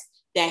confess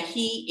that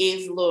he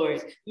is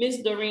Lord.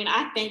 Miss Doreen,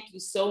 I thank you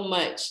so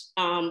much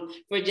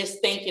for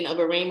just thinking of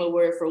a Rhema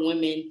Word for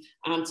Women,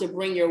 to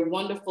bring your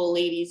wonderful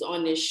ladies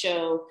on this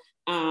show.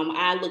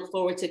 I look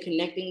forward to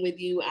connecting with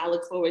you. I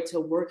look forward to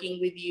working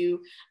with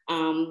you.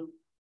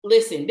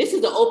 Listen, this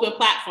is an open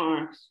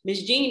platform.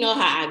 Miss Jean, you know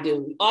how I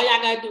do. All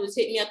y'all gotta do is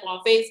hit me up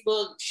on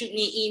Facebook, shoot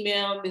me an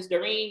email. Miss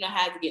Doreen, you know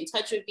how to get in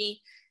touch with me.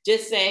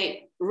 Just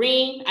say,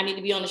 Reen, I need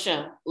to be on the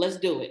show. Let's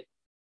do it.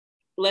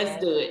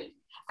 Let's do it.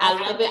 I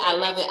love it. I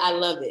love it. I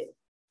love it.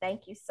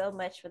 Thank you so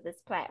much for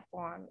this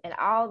platform, and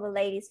all the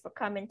ladies for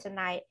coming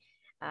tonight,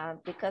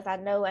 because I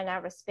know and I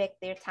respect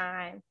their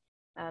time.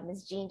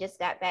 Ms. Jean just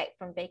got back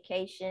from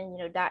vacation.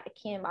 Dr.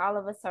 Kim, all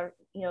of us are,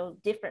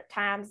 different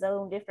time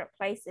zone, different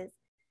places,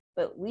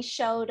 but we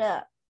showed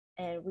up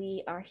and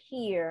we are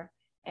here.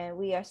 And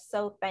we are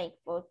so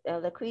thankful.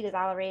 Laquita's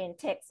already in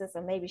Texas,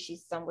 or maybe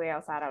she's somewhere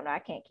else. I don't know. I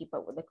can't keep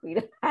up with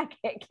Laquita. I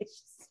can't get,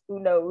 who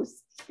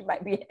knows? She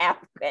might be in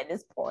Africa at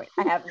this point.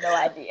 I have no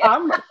idea.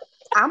 I'm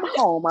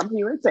home. I'm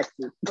here in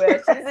Texas. Well,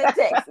 she's in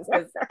Texas,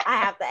 because I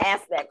have to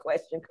ask that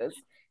question, because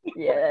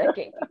I can't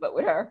keep up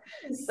with her.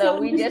 So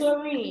we just.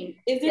 Doreen,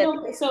 is it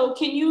okay? So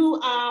can you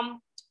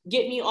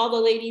get me all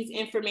the ladies'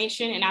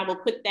 information, and I will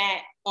put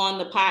that on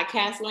the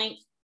podcast link?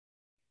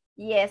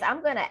 Yes,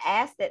 I'm going to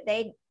ask that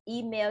they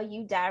email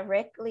you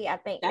directly. I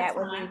think that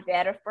would be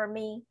better for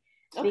me,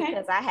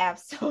 because I have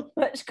so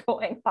much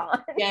going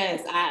on.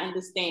 Yes, I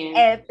understand.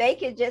 And if they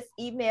could just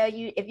email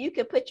you, if you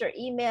could put your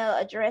email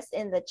address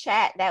in the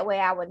chat, that way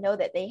I would know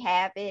that they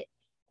have it,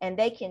 and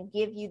they can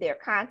give you their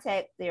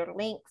contact, their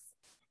links.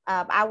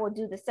 I will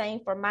do the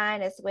same for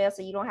mine as well,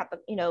 so you don't have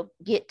to,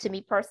 get to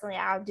me personally.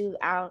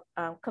 I'll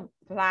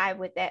comply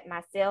with that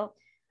myself.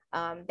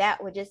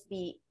 That would just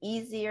be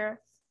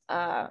easier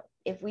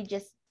if we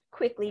just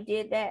quickly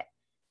did that.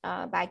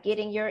 By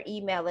getting your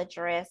email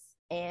address,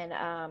 and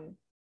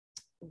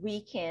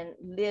we can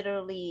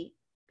literally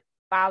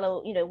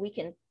follow, we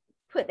can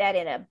put that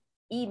in an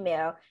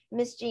email.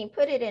 Miss Jean,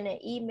 put it in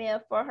an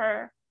email for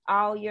her,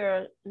 all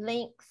your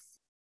links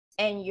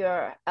and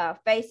your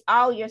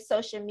all your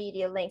social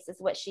media links is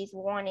what she's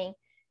wanting,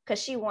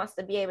 because she wants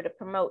to be able to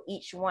promote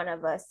each one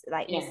of us.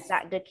 Like Miss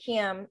Dr.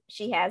 Kim,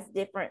 she has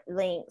different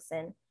links,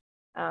 and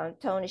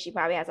Tony, she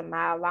probably has a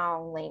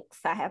mile-long links.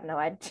 I have no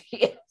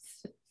idea.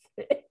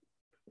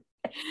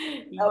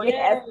 Tony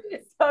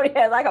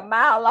has like a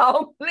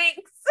mile-long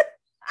links.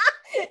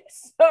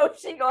 So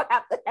she gonna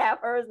have to have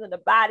hers in the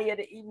body of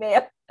the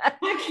email. I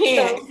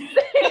can't.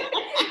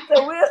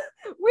 So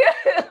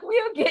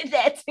we'll get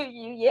that to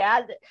you.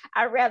 Yeah,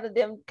 I'd rather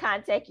them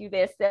contact you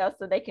themselves,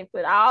 so they can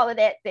put all of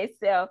that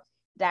themselves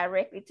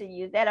directly to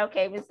you. Is that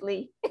okay, Miss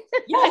Lee?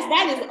 Yes,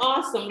 that is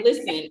awesome.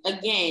 Listen,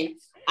 again,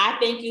 I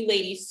thank you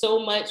ladies so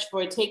much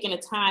for taking the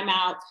time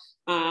out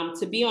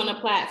to be on the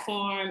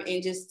platform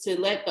and just to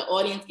let the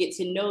audience get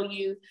to know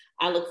you.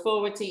 I look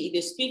forward to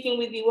either speaking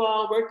with you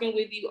all, working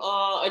with you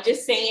all, or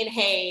just saying,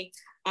 hey,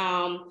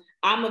 I'm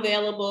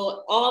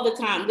available all the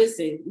time.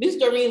 Listen, Miss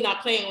Doreen's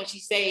not playing when she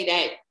say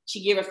that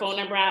she gave her phone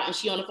number out and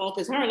she on the phone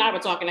because her and I were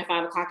talking at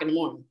 5 o'clock in the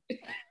morning.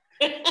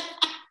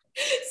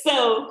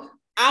 So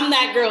I'm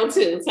that girl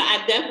too. So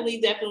I definitely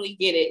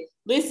get it.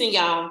 Listen,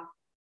 y'all,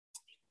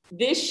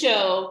 this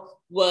show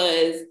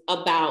was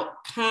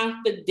about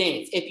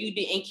confidence. If you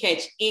didn't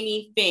catch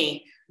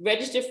anything,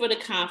 register for the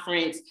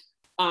conference.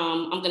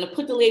 I'm going to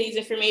put the ladies'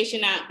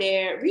 information out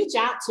there. Reach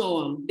out to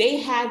them. They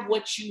have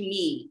what you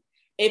need.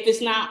 If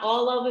it's not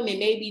all of them, it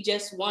may be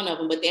just one of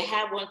them, but they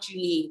have what you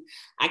need.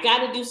 I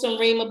got to do some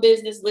Rhema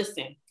business.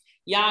 Listen,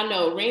 y'all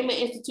know Rhema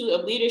Institute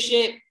of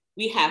Leadership.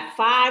 We have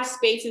 5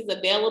 spaces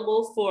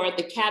available for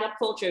the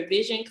Catapulture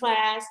Vision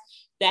class.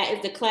 That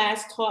is the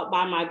class taught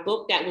by my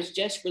book that was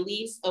just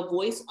released, A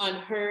Voice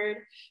Unheard,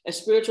 a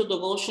spiritual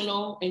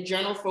devotional and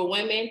journal for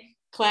women.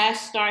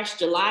 Class starts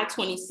July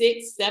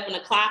 26th, 7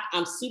 o'clock.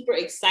 I'm super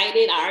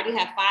excited. I already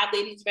have 5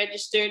 ladies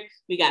registered.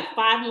 We got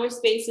 5 more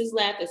spaces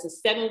left. It's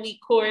a 7-week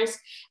course.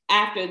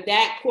 After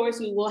that course,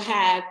 we will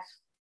have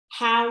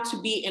how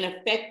to be an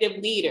effective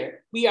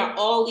leader. We are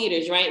all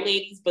leaders, right,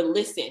 ladies? But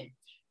listen,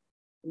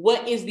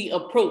 what is the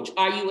approach?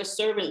 Are you a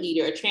servant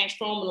leader, a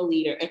transformational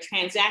leader, a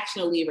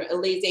transactional leader, a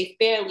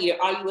laissez-faire leader?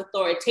 Are you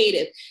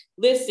authoritative?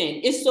 Listen,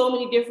 it's so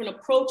many different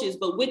approaches,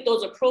 but with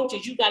those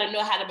approaches, you got to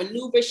know how to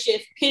maneuver,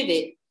 shift,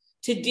 pivot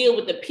to deal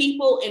with the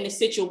people and the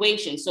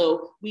situation.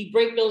 So we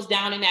break those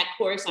down in that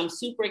course. I'm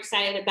super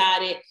excited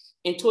about it.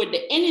 And toward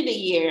the end of the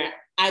year,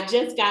 I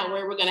just got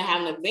where we're going to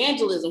have an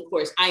evangelism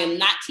course. I am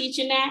not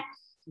teaching that,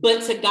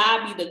 but to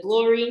God be the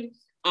glory.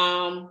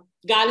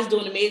 God is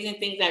doing amazing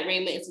things at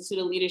Rhema Institute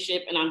of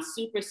Leadership, and I'm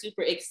super,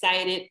 super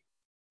excited.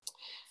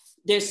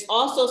 There's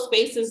also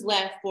spaces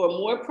left for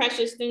more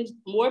precious than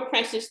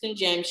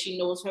gems. She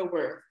knows her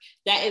worth.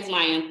 That is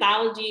my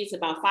anthology. It's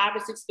about 5 or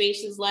 6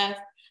 spaces left.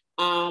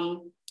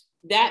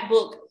 That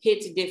book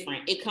hits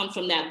different. It comes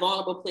from that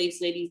vulnerable place,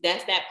 ladies.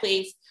 That's that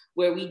place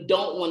where we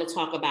don't want to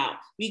talk about.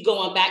 We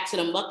going back to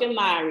the muck and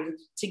mire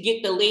to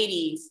get the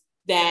ladies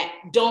that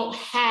don't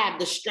have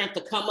the strength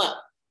to come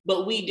up.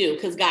 But we do,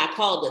 because God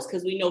called us,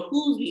 because we know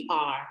who we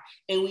are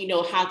and we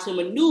know how to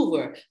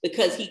maneuver,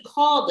 because he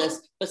called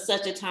us for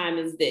such a time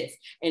as this.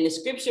 And the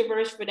scripture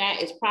verse for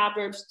that is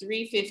Proverbs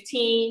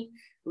 3:15.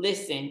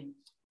 Listen,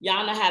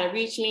 y'all know how to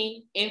reach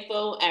me,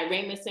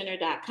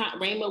 info@rhemacenter.com,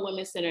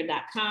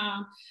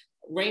 rhemawomencenter.com,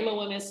 Rhema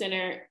Women's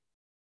Center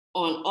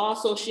on all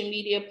social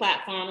media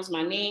platforms.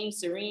 My name,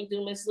 Serene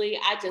Dumasley.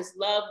 I just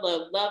love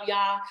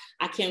y'all.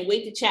 I can't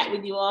wait to chat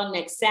with you all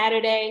next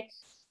Saturday.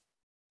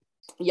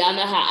 Y'all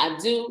know how I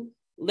do.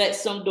 Let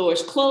some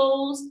doors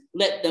close,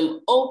 let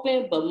them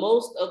open, but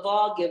most of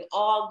all, give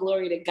all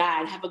glory to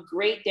God. Have a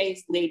great day,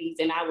 ladies,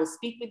 and I will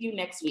speak with you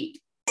next week.